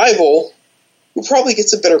survival, you'll probably get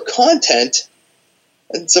some better content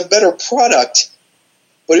and some better product.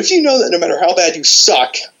 But if you know that no matter how bad you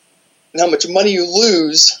suck and how much money you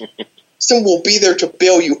lose, someone will be there to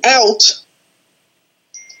bail you out,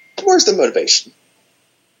 where's the motivation?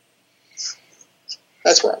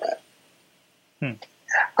 That's where I'm at.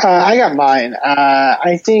 I got mine.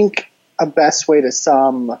 I think a best way to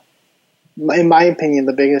sum, in my opinion,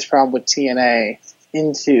 the biggest problem with TNA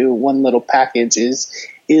into one little package is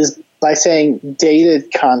by saying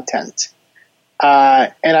dated content.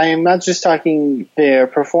 And I am not just talking their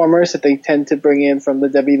performers that they tend to bring in from the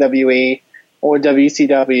WWE or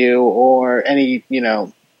WCW or any,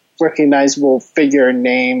 recognizable figure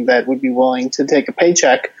name that would be willing to take a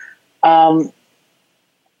paycheck.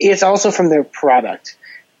 It's also from their product.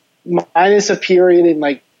 Minus a period in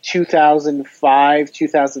like 2005,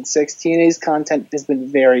 2006, TNA's content has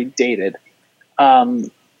been very dated.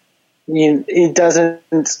 It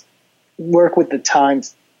doesn't work with the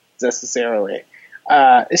times necessarily,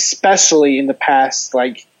 especially in the past,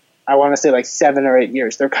 I want to say 7 or 8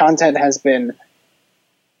 years. Their content has been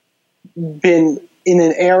in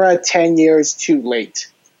an era 10 years too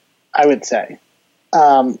late, I would say.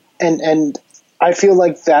 And I feel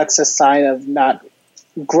like that's a sign of not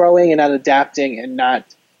growing and not adapting and not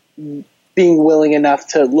being willing enough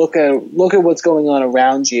to look at what's going on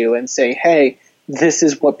around you and say, hey, this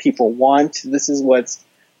is what people want. This is what's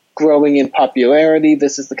growing in popularity.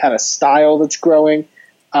 This is the kind of style that's growing,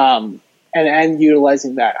 and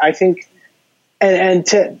utilizing that. I think, and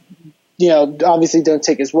to, obviously don't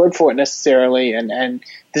take his word for it necessarily. And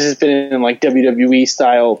this has been in WWE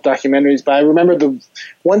style documentaries, but I remember the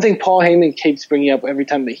one thing Paul Heyman keeps bringing up every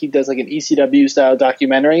time that he does an ECW style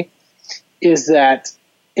documentary is that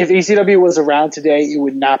if ECW was around today, it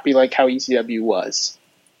would not be like how ECW was.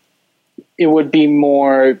 It would be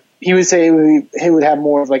more, he would say he would have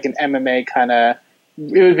more of an MMA kind of,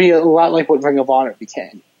 it would be a lot like what Ring of Honor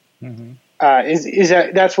became. Mm-hmm.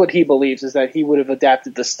 That's what he believes, is that he would have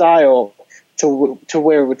adapted the style to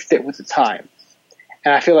where it would fit with the time.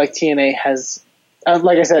 And I feel like TNA has,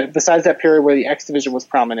 like I said, besides that period where the X Division was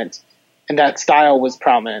prominent and that style was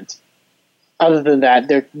prominent, other than that,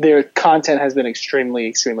 their content has been extremely,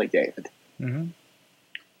 extremely dated. Mm-hmm.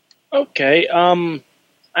 Okay.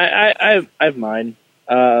 I have mine.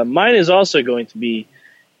 Mine is also going to be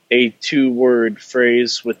a 2-word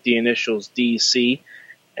phrase with the initials DC,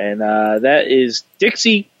 and that is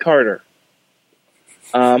Dixie Carter.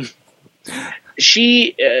 I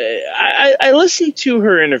listened to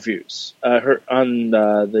her interviews, her on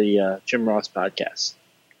the Jim Ross podcast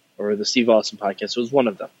or the Steve Austin podcast. It was one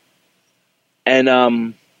of them,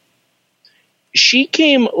 and she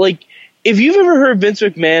came if you've ever heard Vince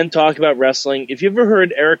McMahon talk about wrestling, if you've ever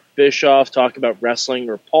heard Eric Bischoff talk about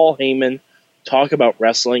wrestling or Paul Heyman talk about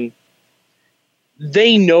wrestling,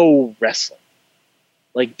 they know wrestling.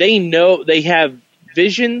 They know, they have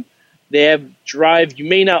vision, they have drive. You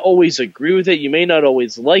may not always agree with it, you may not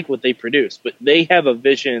always like what they produce, but they have a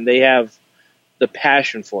vision and they have the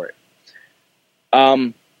passion for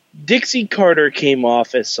it. Dixie Carter came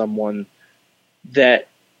off as someone that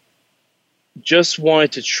just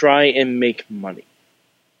wanted to try and make money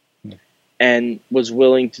and was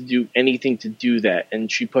willing to do anything to do that.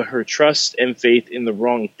 And she put her trust and faith in the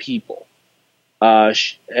wrong people.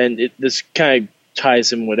 This kind of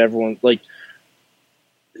ties in with everyone.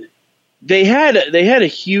 They had a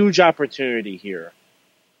huge opportunity here.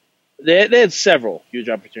 They had several huge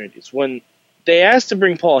opportunities. When they asked to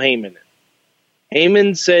bring Paul Heyman in,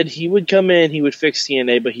 Heyman said he would come in, he would fix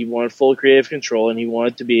TNA, but he wanted full creative control, and he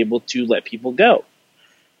wanted to be able to let people go.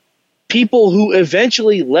 People who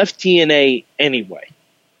eventually left TNA anyway,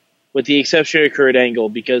 with the exception of Kurt Angle,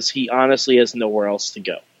 because he honestly has nowhere else to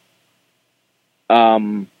go.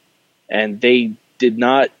 And they did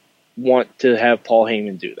not want to have Paul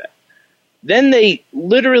Heyman do that. Then they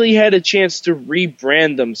literally had a chance to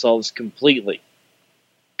rebrand themselves completely.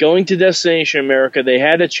 Going to Destination America, they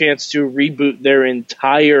had a chance to reboot their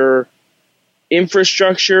entire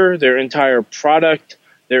infrastructure, their entire product,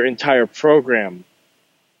 their entire program.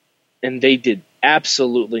 And they did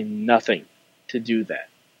absolutely nothing to do that.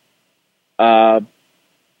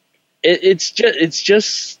 It's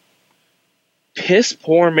just piss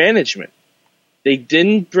poor management. They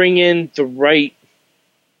didn't bring in the right.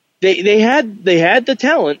 They had the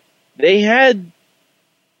talent. They had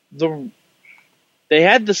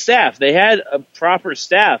the staff. They had a proper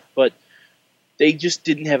staff, but they just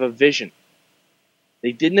didn't have a vision.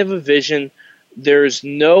 They didn't have a vision. There's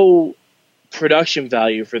no production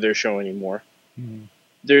value for their show anymore. Mm-hmm.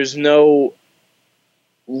 There's no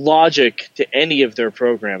logic to any of their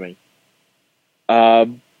programming.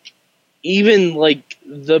 Even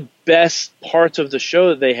the best parts of the show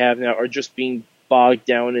that they have now are just being bogged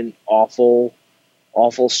down in awful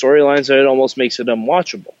storylines that it almost makes it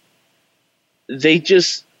unwatchable.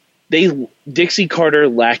 Dixie Carter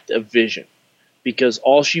lacked a vision because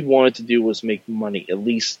all she wanted to do was make money. At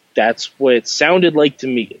least that's what it sounded like to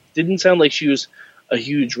me. It didn't sound like she was a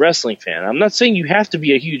huge wrestling fan. I'm not saying you have to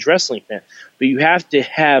be a huge wrestling fan, but you have to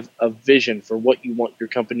have a vision for what you want your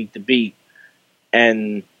company to be.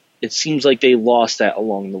 And it seems like they lost that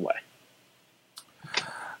along the way.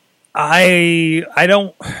 I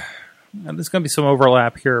don't. There's going to be some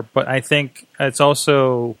overlap here, but I think it's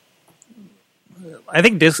also. I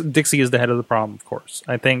think Dixie is the head of the problem, of course.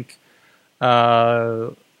 I think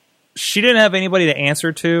she didn't have anybody to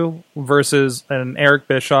answer to versus an Eric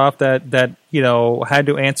Bischoff that had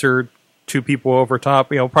to answer to people over top.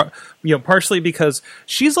 Partially because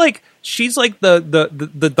she's like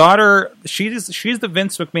the daughter. She's the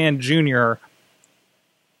Vince McMahon Jr.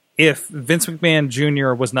 If Vince McMahon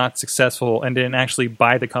Jr. was not successful and didn't actually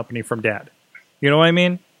buy the company from Dad. You know what I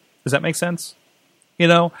mean? Does that make sense?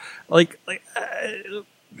 And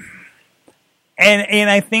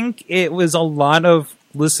I think it was a lot of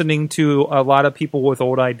listening to a lot of people with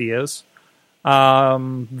old ideas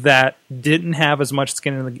that didn't have as much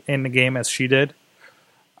skin in the game as she did.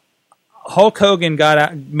 Hulk Hogan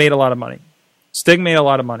made a lot of money. Sting made a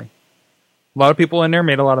lot of money. A lot of people in there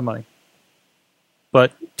made a lot of money.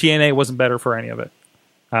 But TNA wasn't better for any of it.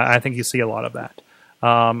 I think you see a lot of that.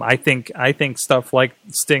 I think stuff like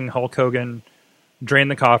Sting, Hulk Hogan drained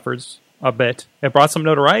the coffers a bit. It brought some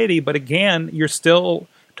notoriety, but again, you're still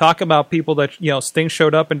talking about people that Sting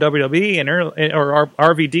showed up in WWE or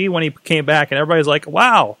RVD when he came back, and everybody's like,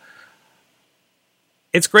 "Wow,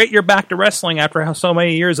 it's great you're back to wrestling after so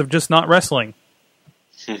many years of just not wrestling."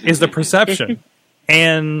 Is the perception,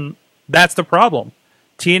 and that's the problem.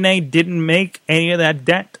 TNA didn't make any of that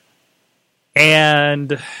dent,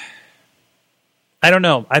 and I don't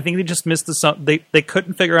know. I think they just missed they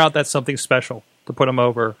couldn't figure out that something special to put them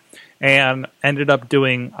over, and ended up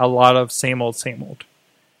doing a lot of same old.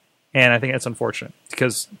 And I think that's unfortunate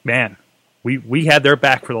because, man, we had their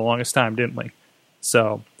back for the longest time, didn't we?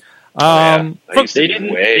 So, they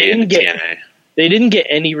didn't get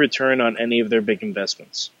any return on any of their big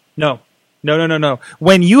investments. No.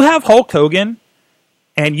 When you have Hulk Hogan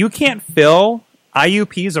and you can't fill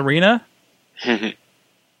IUP's arena,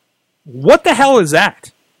 what the hell is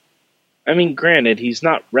that? I mean, granted, he's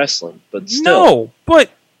not wrestling, but still. No,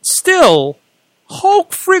 but still,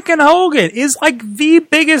 Hulk freaking Hogan is like the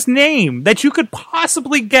biggest name that you could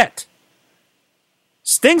possibly get.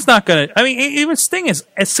 Sting's not going to... I mean, even Sting is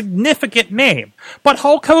a significant name. But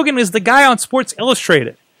Hulk Hogan is the guy on Sports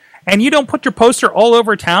Illustrated. And you don't put your poster all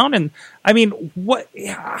over town? And, I mean, what?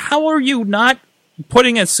 How are you not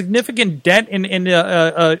putting a significant dent in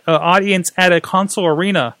the audience at a console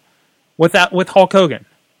arena with Hulk Hogan?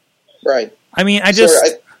 Right. I mean,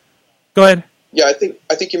 go ahead. Yeah, I think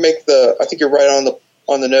you're right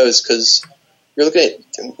on the nose, because you're looking at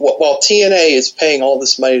while TNA is paying all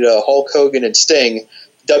this money to Hulk Hogan and Sting,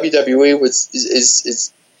 WWE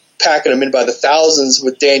is packing them in by the thousands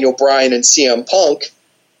with Daniel Bryan and CM Punk,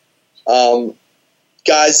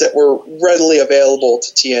 guys that were readily available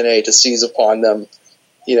to TNA to seize upon them.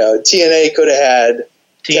 TNA could have had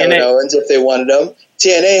Kevin Owens if they wanted them.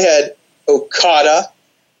 TNA had Okada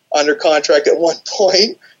under contract at one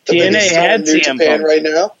point. TNA had New CM Japan Punk right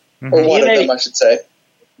now, or one of them, I should say.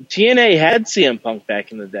 TNA had CM Punk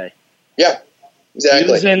back in the day. Yeah, exactly.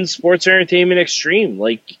 He was in Sports Entertainment Extreme.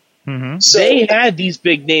 So they had these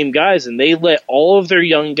big name guys, and they let all of their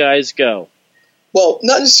young guys go. Well,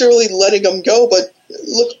 not necessarily letting them go, but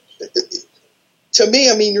look, to me,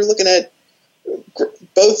 I mean, you're looking at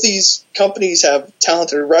both these companies have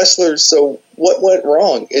talented wrestlers. So what went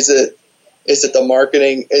wrong? Is it the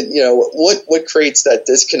marketing? What creates that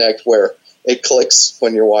disconnect where it clicks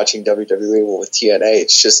when you're watching WWE? Well, with TNA,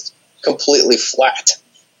 it's just completely flat.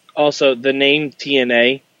 Also, the name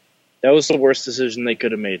TNA, that was the worst decision they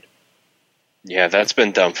could have made. Yeah, that's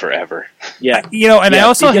been done forever. Yeah. I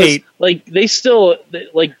also hate... they still,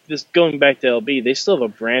 this going back to LB, they still have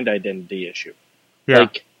a brand identity issue. Yeah.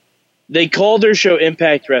 They call their show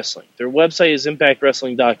Impact Wrestling. Their website is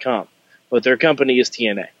impactwrestling.com, but their company is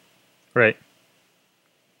TNA. Right.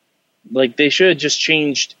 They should have just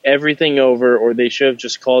changed everything over, or they should have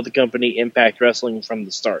just called the company Impact Wrestling from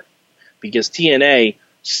the start. Because TNA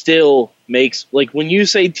still makes... when you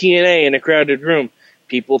say TNA in a crowded room,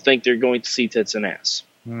 people think they're going to see tits and ass.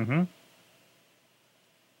 Mm-hmm.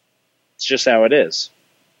 It's just how it is.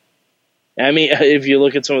 I mean, if you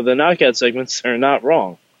look at some of the knockout segments, they're not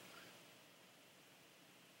wrong.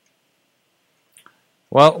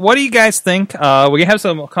 Well, what do you guys think? We have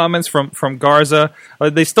some comments from Garza.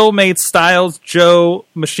 They still made Styles, Joe,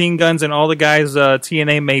 Machine Guns, and all the guys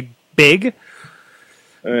TNA made big.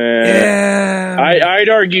 I'd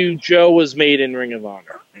argue Joe was made in Ring of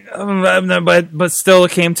Honor. But still,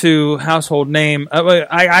 it came to household name.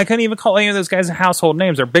 I couldn't even call any of those guys household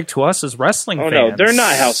names. They're big to us as wrestling fans. No, they're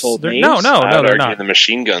not household names. No, I'd they're argue not. the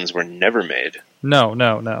machine guns were never made.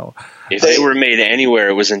 No. If they were made anywhere,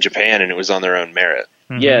 it was in Japan, and it was on their own merit.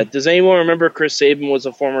 Mm-hmm. Yeah, does anyone remember Chris Sabin was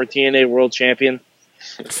a former TNA World Champion?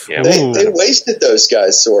 Yeah. They wasted those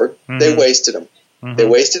guys, Sword. Mm-hmm. They wasted them. Mm-hmm. They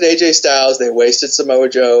wasted AJ Styles, they wasted Samoa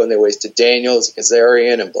Joe, and they wasted Daniels,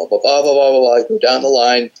 Kazarian, and blah, blah, blah, blah, blah, blah, blah. Go down the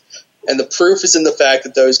line. And the proof is in the fact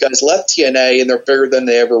that those guys left TNA, and they're bigger than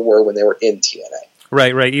they ever were when they were in TNA.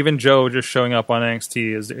 Right. Even Joe just showing up on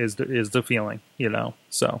NXT is the feeling,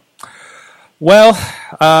 So, well,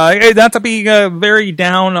 not to be very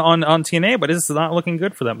down on TNA, but it's not looking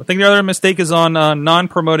good for them. I think the other mistake is on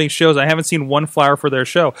non-promoting shows. I haven't seen one flyer for their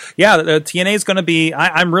show. Yeah, TNA is going to be.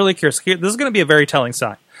 I'm really curious. This is going to be a very telling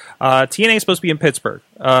sign. TNA is supposed to be in Pittsburgh.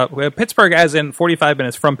 Pittsburgh, as in 45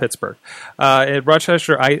 minutes from Pittsburgh, at Ross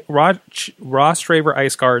Traver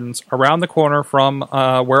Ice Gardens, around the corner from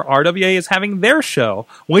where RWA is having their show,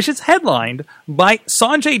 which is headlined by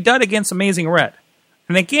Sanjay Dutt against Amazing Red.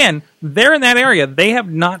 And again, they're in that area. They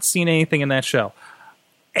have not seen anything in that show.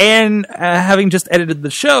 And having just edited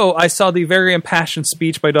the show, I saw the very impassioned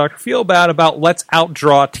speech by Dr. Feelbad about let's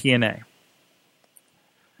outdraw TNA.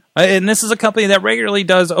 And this is a company that regularly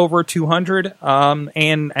does over 200,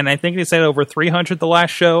 and I think they said over 300 the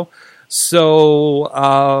last show. So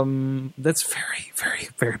that's very, very,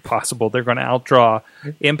 very possible. They're going to outdraw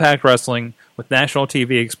Impact Wrestling with national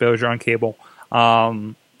TV exposure on cable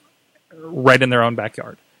right in their own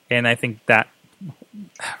backyard. And I think that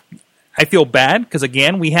I feel bad because,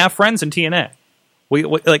 again, we have friends in TNA.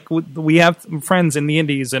 We have friends in the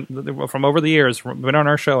indies and from over the years, been on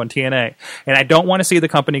our show in TNA, and I don't want to see the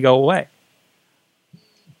company go away.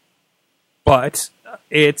 But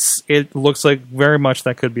it looks like very much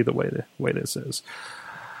that could be the way this is.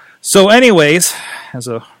 So, anyways, as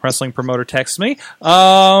a wrestling promoter texts me,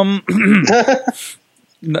 not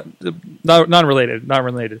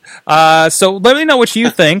related. So let me know what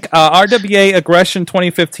you think. RWA Aggression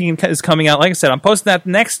 2015 is coming out. Like I said, I'm posting that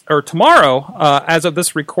tomorrow as of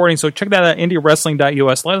this recording. So check that out at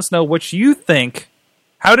indiewrestling.us. Let us know what you think.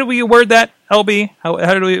 How did we word that, LB? How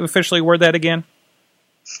did we officially word that again?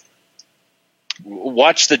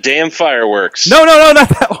 Watch the damn fireworks. No, not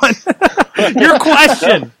that one. Your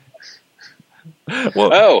question.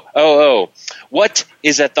 Oh. What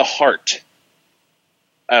is at the heart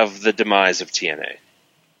of the demise of TNA?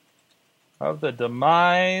 Of the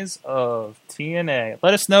demise of TNA.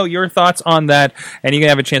 Let us know your thoughts on that, and you can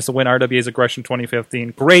have a chance to win RWA's Aggression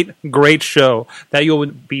 2015. Great show that you'll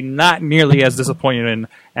be not nearly as disappointed in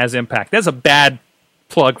as Impact. That's a bad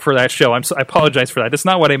plug for that show. I apologize for that. That's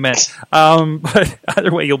not what I meant. But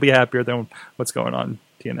either way, you'll be happier than what's going on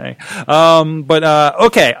TNA.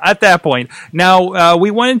 Okay, at that point. Now,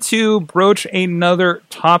 we wanted to broach another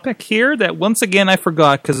topic here that, once again, I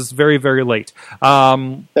forgot because it's very, very late.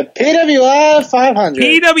 The PWI 500.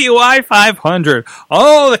 PWI 500.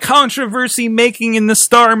 Oh, the controversy making in the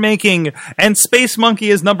star making. And Space Monkey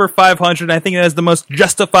is number 500. I think that is the most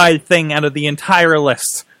justified thing out of the entire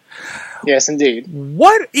list. Yes, indeed.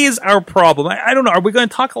 What is our problem? I don't know. Are we going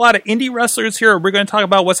to talk a lot of indie wrestlers here, or are we going to talk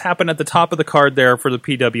about what's happened at the top of the card there for the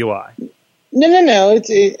PWI? No. I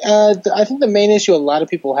think the main issue a lot of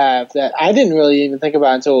people have that I didn't really even think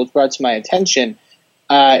about until it was brought to my attention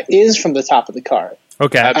is from the top of the card.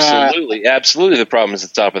 Okay. Absolutely. The problem is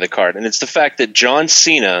at the top of the card, and it's the fact that John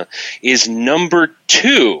Cena is number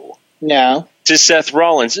 2. No. To Seth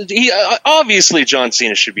Rollins. Obviously, John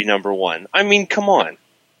Cena should be number 1. I mean, come on.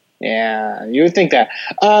 Yeah, you would think that.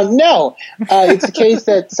 No, it's the case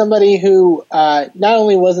that somebody who not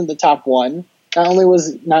only wasn't the top 1, not only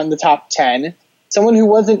was not in the top 10, someone who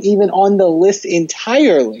wasn't even on the list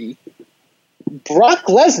entirely, Brock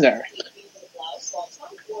Lesnar.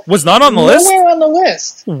 Was not on the list? Nowhere on the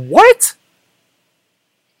list. What?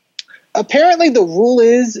 Apparently the rule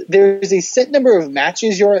is there's a set number of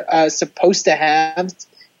matches you're supposed to have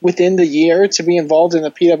within the year to be involved in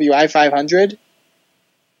the PWI 500.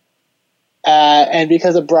 And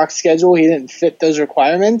because of Brock's schedule, he didn't fit those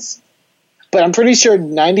requirements. But I'm pretty sure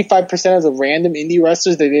 95% of the random indie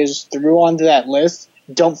wrestlers that they just threw onto that list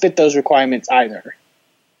don't fit those requirements either.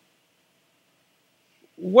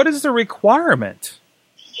 What is the requirement?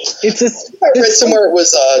 I read somewhere it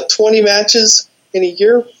was 20 matches in a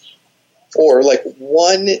year, or like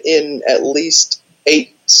one in at least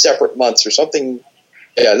 8 separate months or something.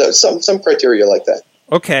 Yeah, some criteria like that.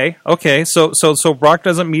 Okay. So Brock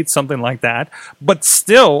doesn't meet something like that, but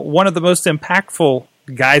still one of the most impactful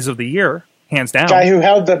guys of the year. hands down. Guy who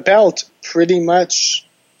held the belt pretty much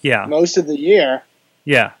Yeah. most of the year.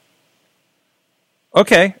 Yeah.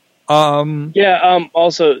 Okay.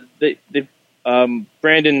 Also,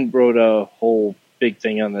 Brandon wrote a whole big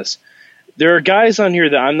thing on this. There are guys on here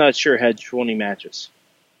that I'm not sure had 20 matches.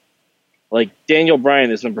 Like Daniel Bryan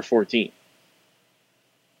is number 14.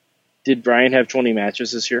 Did Bryan have 20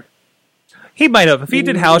 matches this year? He might have. If he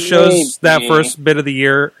did house shows that Maybe. first bit of the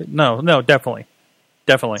year, no, definitely.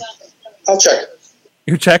 I'll check.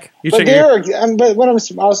 You check? You But check? there are, but what I'm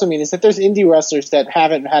also mean is that there's indie wrestlers that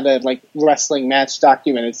haven't had a wrestling match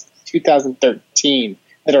documented since 2013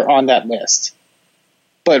 that are on that list.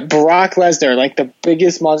 But Brock Lesnar, the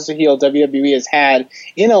biggest monster heel WWE has had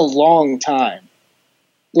in a long time,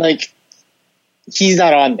 he's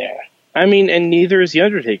not on there. I mean, and neither is The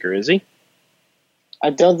Undertaker, is he? I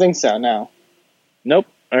don't think so, no. Nope.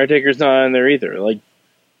 Undertaker's not on there either.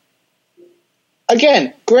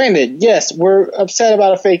 Again, granted, yes, we're upset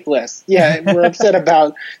about a fake list. Yeah, we're upset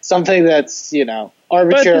about something that's, arbitrary.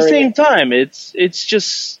 But at the same time, it's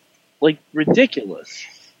just ridiculous.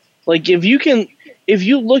 If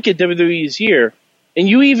you look at WWE's year, and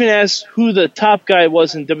you even ask who the top guy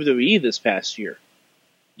was in WWE this past year,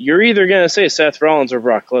 you're either going to say Seth Rollins or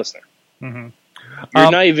Brock Lesnar. Mm-hmm.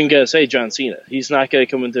 You're not even going to say John Cena. He's not going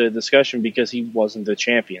to come into the discussion because he wasn't the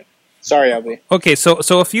champion. Sorry, LB. Okay, so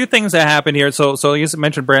a few things that happened here. So you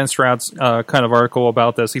mentioned Brandon Stroud's kind of article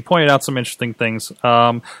about this. He pointed out some interesting things.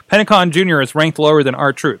 Pentagon Jr. is ranked lower than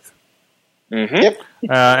R-Truth. Mm-hmm. Yep.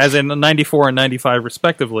 As in 94 and 95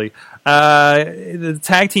 respectively. The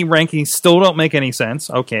tag team rankings still don't make any sense.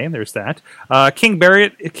 Okay, there's that. King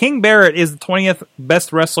Barrett is the 20th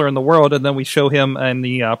best wrestler in the world, and then we show him in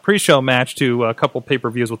the pre-show match to a couple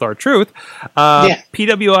pay-per-views with R-Truth.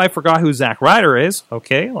 PWI forgot who Zack Ryder is.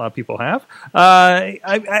 Okay, a lot of people have.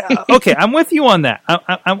 Okay, I'm with you on that.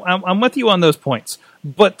 I'm with you on those points.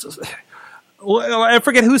 But I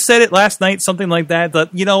forget who said it last night, something like that. That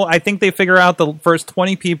I think they figure out the first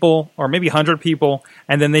 20 people or maybe 100 people,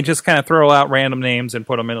 and then they just kind of throw out random names and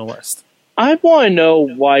put them in a list. I want to know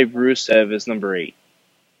why Rusev is number 8.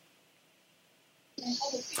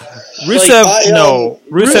 Rusev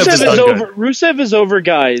is over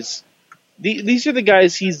guys. These are the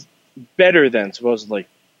guys he's better than, supposedly.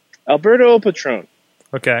 Alberto Patron.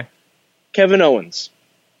 Okay. Kevin Owens.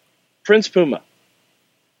 Prince Puma.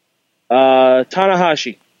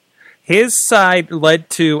 Tanahashi. His side led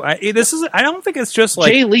to I don't think it's just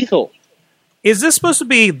Jay Lethal. Is this supposed to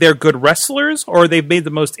be they're good wrestlers or they've made the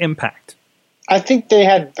most impact? I think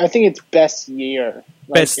it's best year.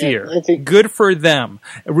 Best year. I think good for them.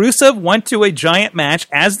 Rusev went to a giant match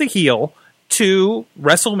as the heel to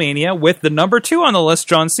WrestleMania with the number 2 on the list,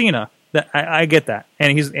 John Cena. I get that,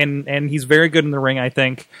 and he's very good in the ring, I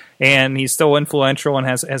think, and he's still influential and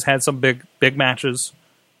has had some big matches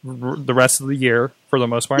the rest of the year for the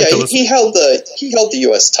most part. Yeah, he held the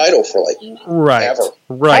U.S. title for ever.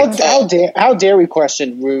 Right. How dare we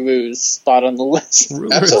question Ruru's spot on the list?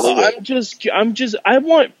 Absolutely. I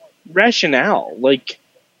want rationale.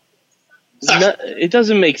 It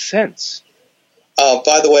doesn't make sense.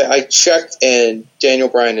 By the way, I checked, and Daniel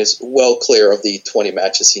Bryan is well clear of the 20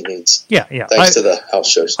 matches he needs. Yeah. Thanks to the house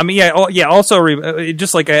shows. I mean, Also,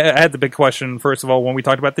 just I had the big question first of all when we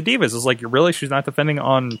talked about the Divas. Is she's not defending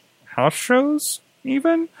on house shows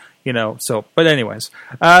even, So, but anyways,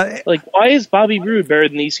 why is Bobby Roode better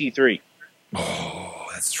than EC3? Oh,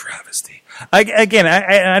 that's travesty.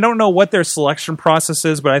 I don't know what their selection process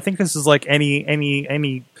is, but I think this is like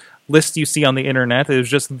any list you see on the internet. It was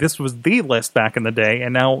just this was the list back in the day,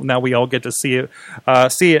 and now we all get to see it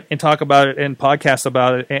and talk about it and podcast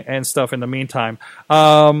about it and stuff. In the meantime,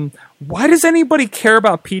 why does anybody care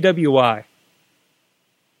about PWI?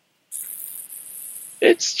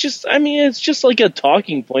 It's just like a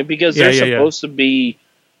talking point because they're supposed to be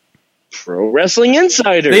Pro Wrestling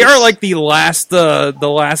Insiders. They are like the last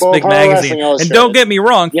big magazine. And don't get me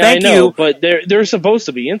wrong, thank you. But they're supposed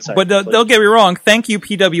to be insiders. But don't get me wrong, thank you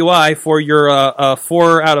PWI for your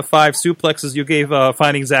 4 out of 5 suplexes you gave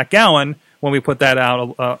Finding Zach Gowen when we put that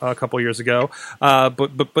out a couple years ago.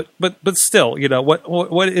 But still,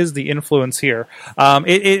 what is the influence here?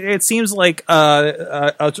 It seems like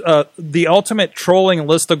the ultimate trolling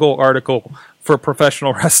listicle article for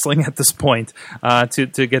professional wrestling at this point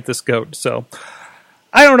to get this goat. So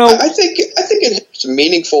I don't know. I think it's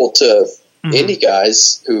meaningful to indie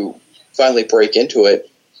guys who finally break into it,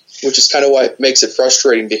 which is kind of why it makes it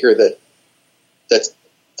frustrating to hear that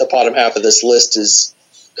the bottom half of this list is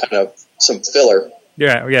kind of some filler.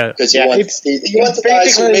 Yeah. Because you want the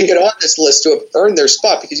guys who make it on this list to have earned their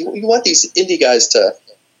spot, because you want these indie guys to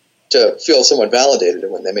to feel somewhat validated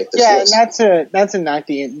when they make this Yeah, list. and that's a knock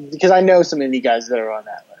because I know some indie guys that are on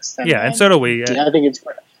that list. And so do we. Yeah. I think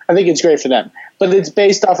it's great for them, but it's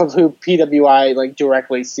based off of who PWI like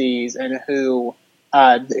directly sees and who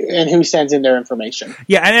sends in their information.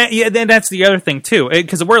 Yeah, and then that's the other thing too,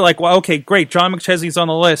 because we're like, well, okay, great, John McChesney's on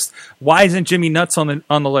the list. Why isn't Jimmy Nuts on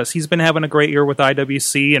the list? He's been having a great year with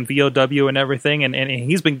IWC and VOW and everything, and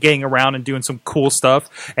he's been getting around and doing some cool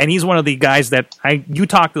stuff. And he's one of the guys that you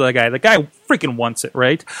talk to the guy freaking wants it,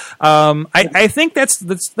 right? I think that's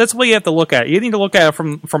what you have to look at. You need to look at it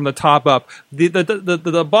from the top up.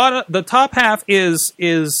 The bottom, the top half is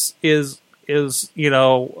an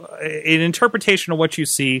interpretation of what you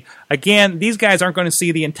see. Again, these guys aren't going to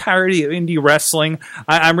see the entirety of indie wrestling.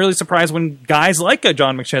 I'm really surprised when guys like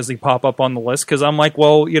John McChesney pop up on the list, because I'm like,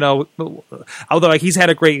 well, although he's had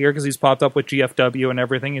a great year because he's popped up with GFW and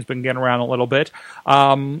everything, he's been getting around a little bit.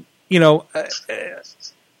 There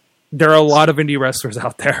are a lot of indie wrestlers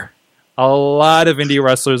out there. A lot of indie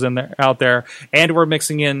wrestlers out there, and we're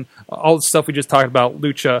mixing in all the stuff we just talked about: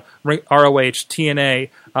 Lucha, ROH, TNA.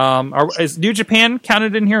 Is New Japan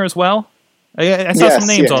counted in here as well? I saw some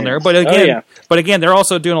names on there, but again, they're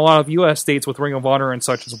also doing a lot of U.S. dates with Ring of Honor and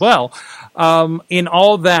such as well. In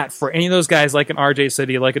all that, for any of those guys like an RJ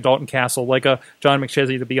City, like a Dalton Castle, like a John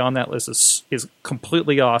McChesney to be on that list is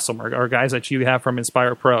completely awesome. Or guys that you have from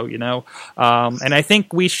Inspire Pro, and I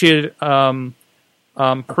think we should.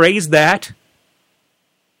 Praise that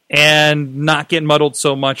and not get muddled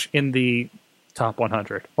so much in the top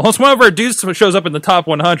 100. Unless one of our dudes shows up in the top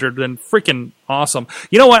 100, then freaking awesome.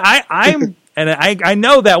 You know what? I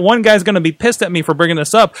know that one guy's going to be pissed at me for bringing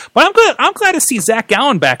this up, but I'm glad to see Zach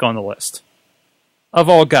Gowen back on the list. Of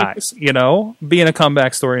all guys, being a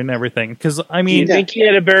comeback story and everything. Because I mean, do you think he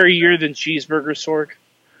had a better year than Cheeseburger Sorg?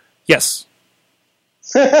 Yes.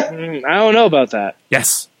 I don't know about that.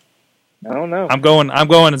 Yes. I don't know. I'm going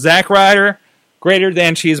Zack Ryder greater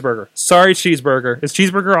than Cheeseburger. Sorry, Cheeseburger. Is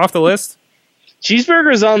Cheeseburger off the list?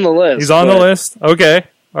 Cheeseburger's on the list. He's on the list? Okay.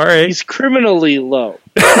 All right. He's criminally low.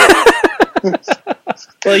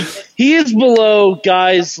 Like, he is below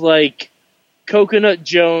guys like Coconut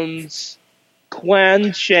Jones,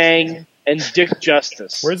 Quan Chang, and Dick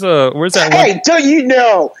Justice. Where's that one? Hey, don't you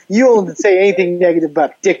know? You don't say anything negative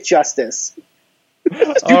about Dick Justice.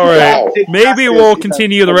 All right. Maybe we'll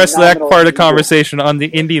continue the rest of that part of the conversation on the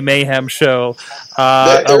Indie Mayhem show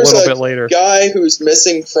a little bit later. Guy who's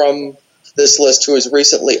missing from this list who was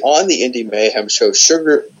recently on the Indie Mayhem show,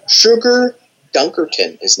 Sugar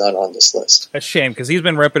Dunkerton, is not on this list. A shame, because he's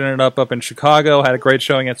been ripping it up in Chicago, had a great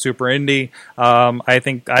showing at Super Indie.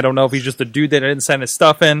 I don't know if he's just a dude that didn't send his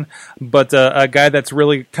stuff in, but a guy that's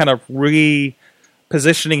really kind of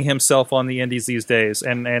repositioning himself on the indies these days,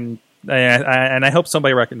 and I hope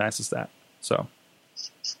somebody recognizes that. So,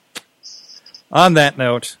 on that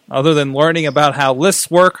note, other than learning about how lists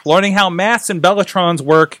work, learning how maths and Bellatrons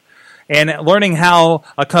work, and learning how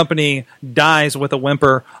a company dies with a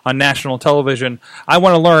whimper on national television, I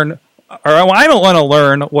want to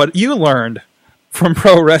learn what you learned from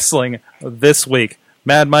pro wrestling this week.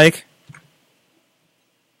 Mad Mike?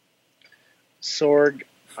 Sorg,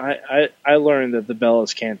 I learned that the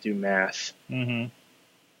Bellas can't do math. Mm-hmm.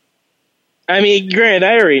 I mean, granted,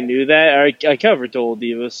 I already knew that. I covered Total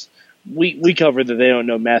Divas. We covered that they don't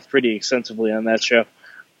know math pretty extensively on that show.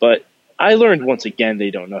 But I learned once again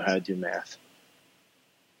they don't know how to do math.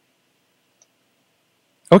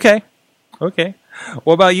 Okay.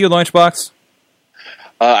 What about you, Lunchbox?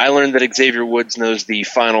 I learned that Xavier Woods knows the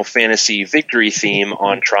Final Fantasy victory theme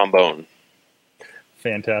on trombone.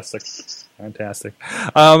 Fantastic.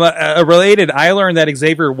 Related, I learned that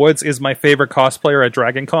Xavier Woods is my favorite cosplayer at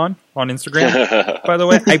DragonCon on Instagram. By the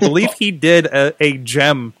way, I believe he did a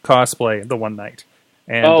gem cosplay the one night.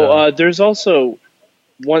 And, there's also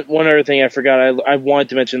one other thing I forgot. I wanted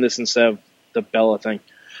to mention this instead of the Bella thing.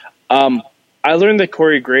 I learned that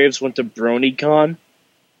Corey Graves went to BronyCon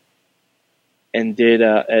and did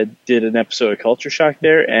an episode of Culture Shock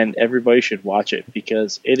there, and everybody should watch it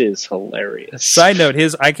because it is hilarious. Side note,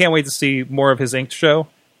 I can't wait to see more of his Inked show,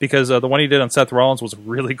 because the one he did on Seth Rollins was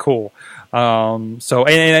really cool. And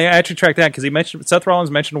I actually tracked that because Seth Rollins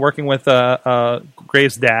mentioned working with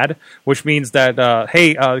Graves' dad, which means that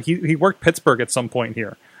he worked Pittsburgh at some point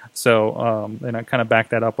here. So, and I kind of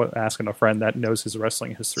backed that up with asking a friend that knows his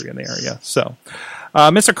wrestling history in the area. So,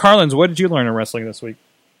 Mr. Carlins, what did you learn in wrestling this week?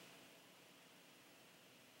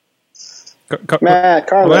 Matt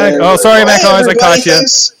Carlins. Oh, sorry, Matt Carlins, I caught you.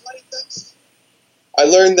 I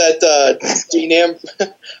learned that Dean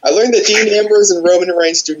Ambrose and Roman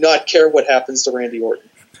Reigns do not care what happens to Randy Orton.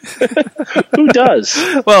 Who does?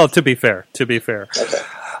 Well, to be fair. Okay.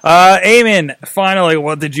 Eamon, finally,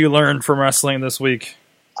 what did you learn from wrestling this week?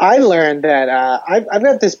 I learned that I've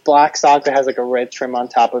got this black sock that has like a red trim on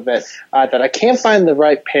top of it that I can't find the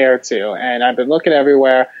right pair to, and I've been looking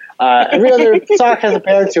everywhere. Every other sock has a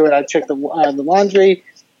pair to it. I checked the laundry,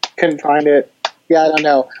 couldn't find it. Yeah, I don't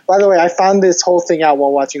know. By the way, I found this whole thing out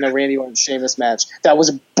while watching the Randy Orton Sheamus match. That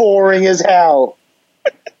was boring as hell.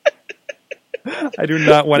 I do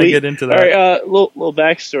not want to get into that. All right, little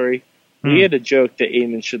backstory. We had a joke that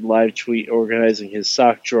Eamon should live tweet organizing his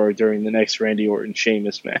sock drawer during the next Randy Orton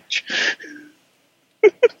Sheamus match.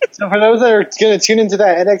 So for those that are going to tune into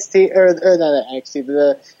that NXT, or not NXT,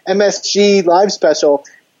 the MSG live special,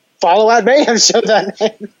 follow at Mayhem Show that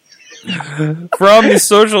night. From the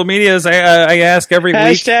social medias, I ask every week.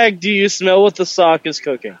 Hashtag, do you smell what the sock is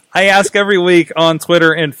cooking? I ask every week on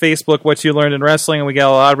Twitter and Facebook what you learned in wrestling, and we get a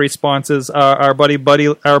lot of responses. Our buddy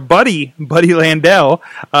Landell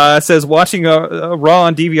says watching Raw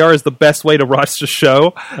on DVR is the best way to watch the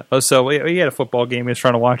show. So he had a football game he was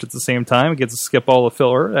trying to watch at the same time. He gets to skip all the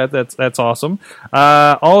filler. That's awesome.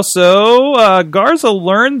 Also, Garza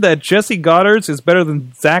learned that Jesse Goddard is better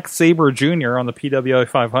than Zack Sabre Jr. on the PWI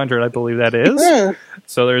 500. I believe that is.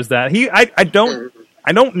 So there's that. I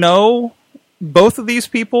don't know both of these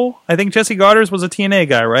people. I think Jesse Goddard was a TNA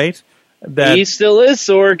guy, right? He still is,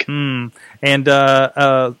 Sorg. And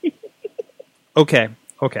okay.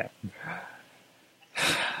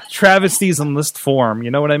 Travesties in list form,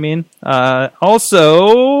 you know what I mean?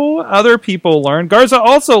 Also, other people learned. Garza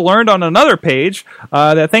also learned on another page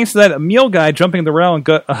that thanks to that Emil guy jumping the rail and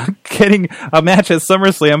getting a match at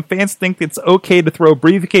SummerSlam, fans think it's okay to throw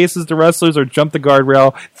briefcases to wrestlers or jump the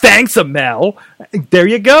guardrail. Thanks, Emil! There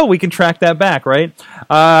you go. We can track that back, right?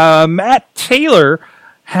 Matt Taylor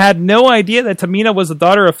had no idea that Tamina was the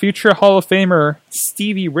daughter of future Hall of Famer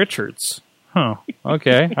Stevie Richards. Huh.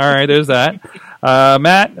 Okay. All right. There's that.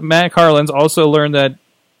 Matt Carlins also learned that.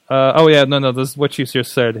 This is what you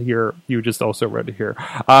just said here. You just also read it here.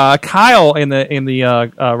 Kyle in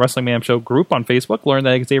the Wrestling Mayhem Show group on Facebook learned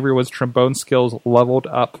that Xavier was trombone skills leveled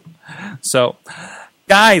up. So,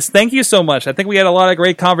 guys, thank you so much. I think we had a lot of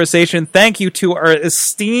great conversation. Thank you to our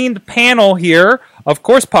esteemed panel here. Of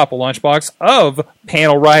course, Papa Lunchbox of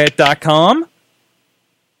PanelRiot.com.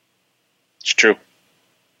 It's true.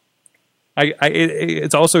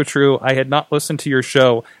 It's also true. I had not listened to your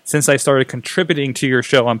show since I started contributing to your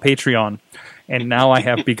show on Patreon, and now I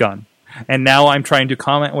have begun. And now I'm trying to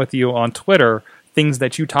comment with you on Twitter things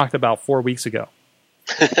that you talked about 4 weeks ago.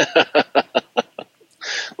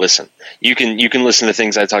 Listen, you can listen to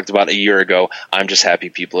things I talked about a year ago. I'm just happy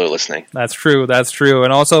people are listening. That's true.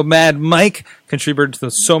 And also, Mad Mike contributed to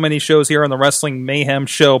so many shows here on the Wrestling Mayhem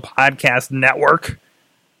Show podcast network.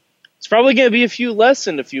 It's probably going to be a few less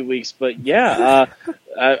in a few weeks, but yeah,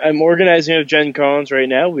 I'm organizing with Jen Collins right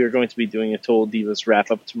now. We are going to be doing a Total Divas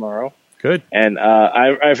wrap-up tomorrow. Good. And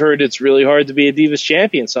I've heard it's really hard to be a Divas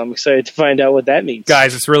champion, so I'm excited to find out what that means.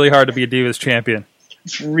 Guys, it's really hard to be a Divas champion.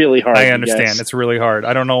 It's really hard. I understand. It's really hard.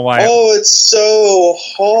 I don't know why. Oh, it's so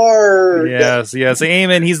hard. Yes.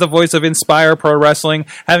 Eamon, he's the voice of Inspire Pro Wrestling,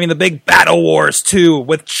 having the big Battle Wars 2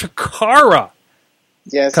 with Chikara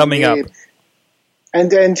coming up. And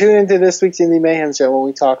tune into this week's Indie Mayhem Show when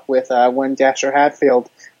we talk with one Dasher Hatfield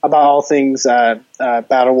about all things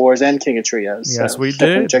Battle Wars and King of Trios. Yes, so we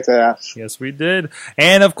did. Check that out. Yes, we did.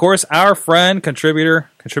 And, of course, our friend,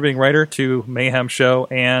 contributing writer to Mayhem Show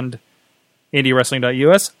and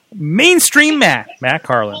IndieWrestling.us, Mainstream Matt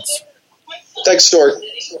Carlins. Thanks, Stuart.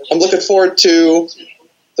 I'm looking forward to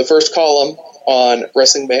the first column on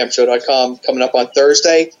WrestlingMayhemShow.com coming up on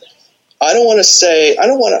Thursday. I don't want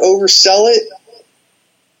to oversell it,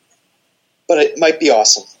 but it might be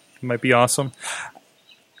awesome.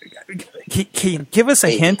 Can you give us a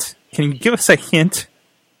hint?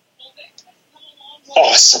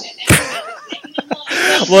 Awesome.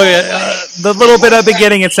 Look, the little bit of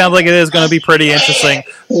beginning, it sounds like it is going to be pretty interesting.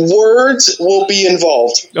 Words will be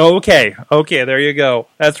involved. Okay, there you go.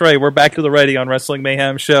 That's right. We're back to the ready on Wrestling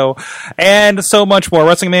Mayhem Show. And so much more.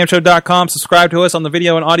 WrestlingMayhemShow.com. Subscribe to us on the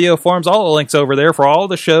video and audio forums. All the links over there for all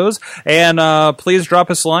the shows. And please drop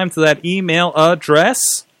us a line to that email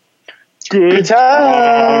address. Good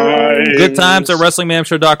times. Good times at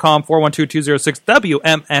WrestlingMayhemShow.com,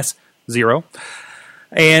 412-206-WMS0.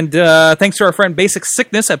 And thanks to our friend Basic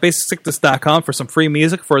Sickness at BasicSickness.com for some free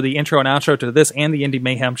music for the intro and outro to this and the Indie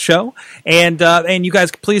Mayhem Show. And you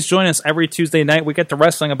guys, please join us every Tuesday night. We get to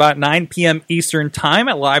wrestling about 9 p.m. Eastern Time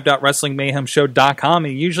at live.WrestlingMayhemShow.com.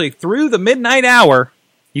 And usually through the midnight hour,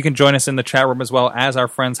 You can join us in the chat room as well, as our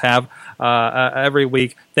friends have every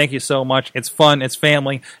week. Thank you so much. It's fun. It's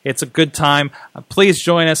family. It's a good time. Please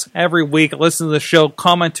join us every week. Listen to the show.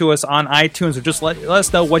 Comment to us on iTunes, or just let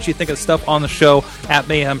us know what you think of stuff on the show at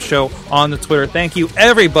Mayhem Show on the Twitter. Thank you,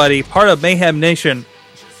 everybody, part of Mayhem Nation.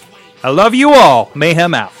 I love you all.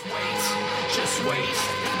 Mayhem out. Just wait, just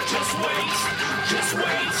wait, just wait, just wait.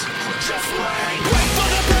 Wait for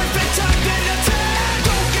the perfect time, then attack.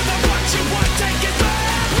 Don't give up what you want, take it back.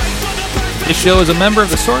 Wait for the perfect. This show is a member of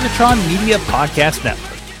the Sorgatron Media Podcast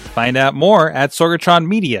Network. Find out more at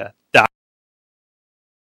sorgatronmedia.com.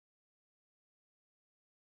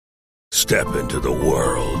 Step into the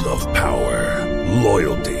world of power,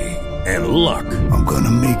 loyalty, and luck. I'm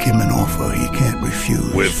gonna make him an offer he can't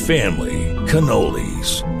refuse. With family,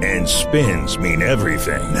 cannolis, and spins mean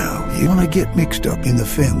everything. Now, you wanna get mixed up in the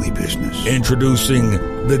family business. Introducing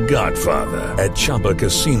The Godfather at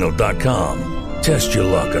ChumbaCasino.com. Test your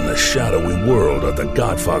luck in the shadowy world of The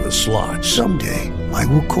Godfather slot. Someday, I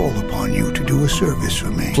will call upon you to do a service for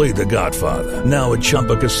me. Play The Godfather now at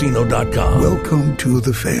ChumbaCasino.com. Welcome to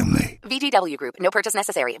the family. VGW Group. No purchase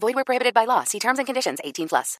necessary. Void where prohibited by law. See terms and conditions. 18+.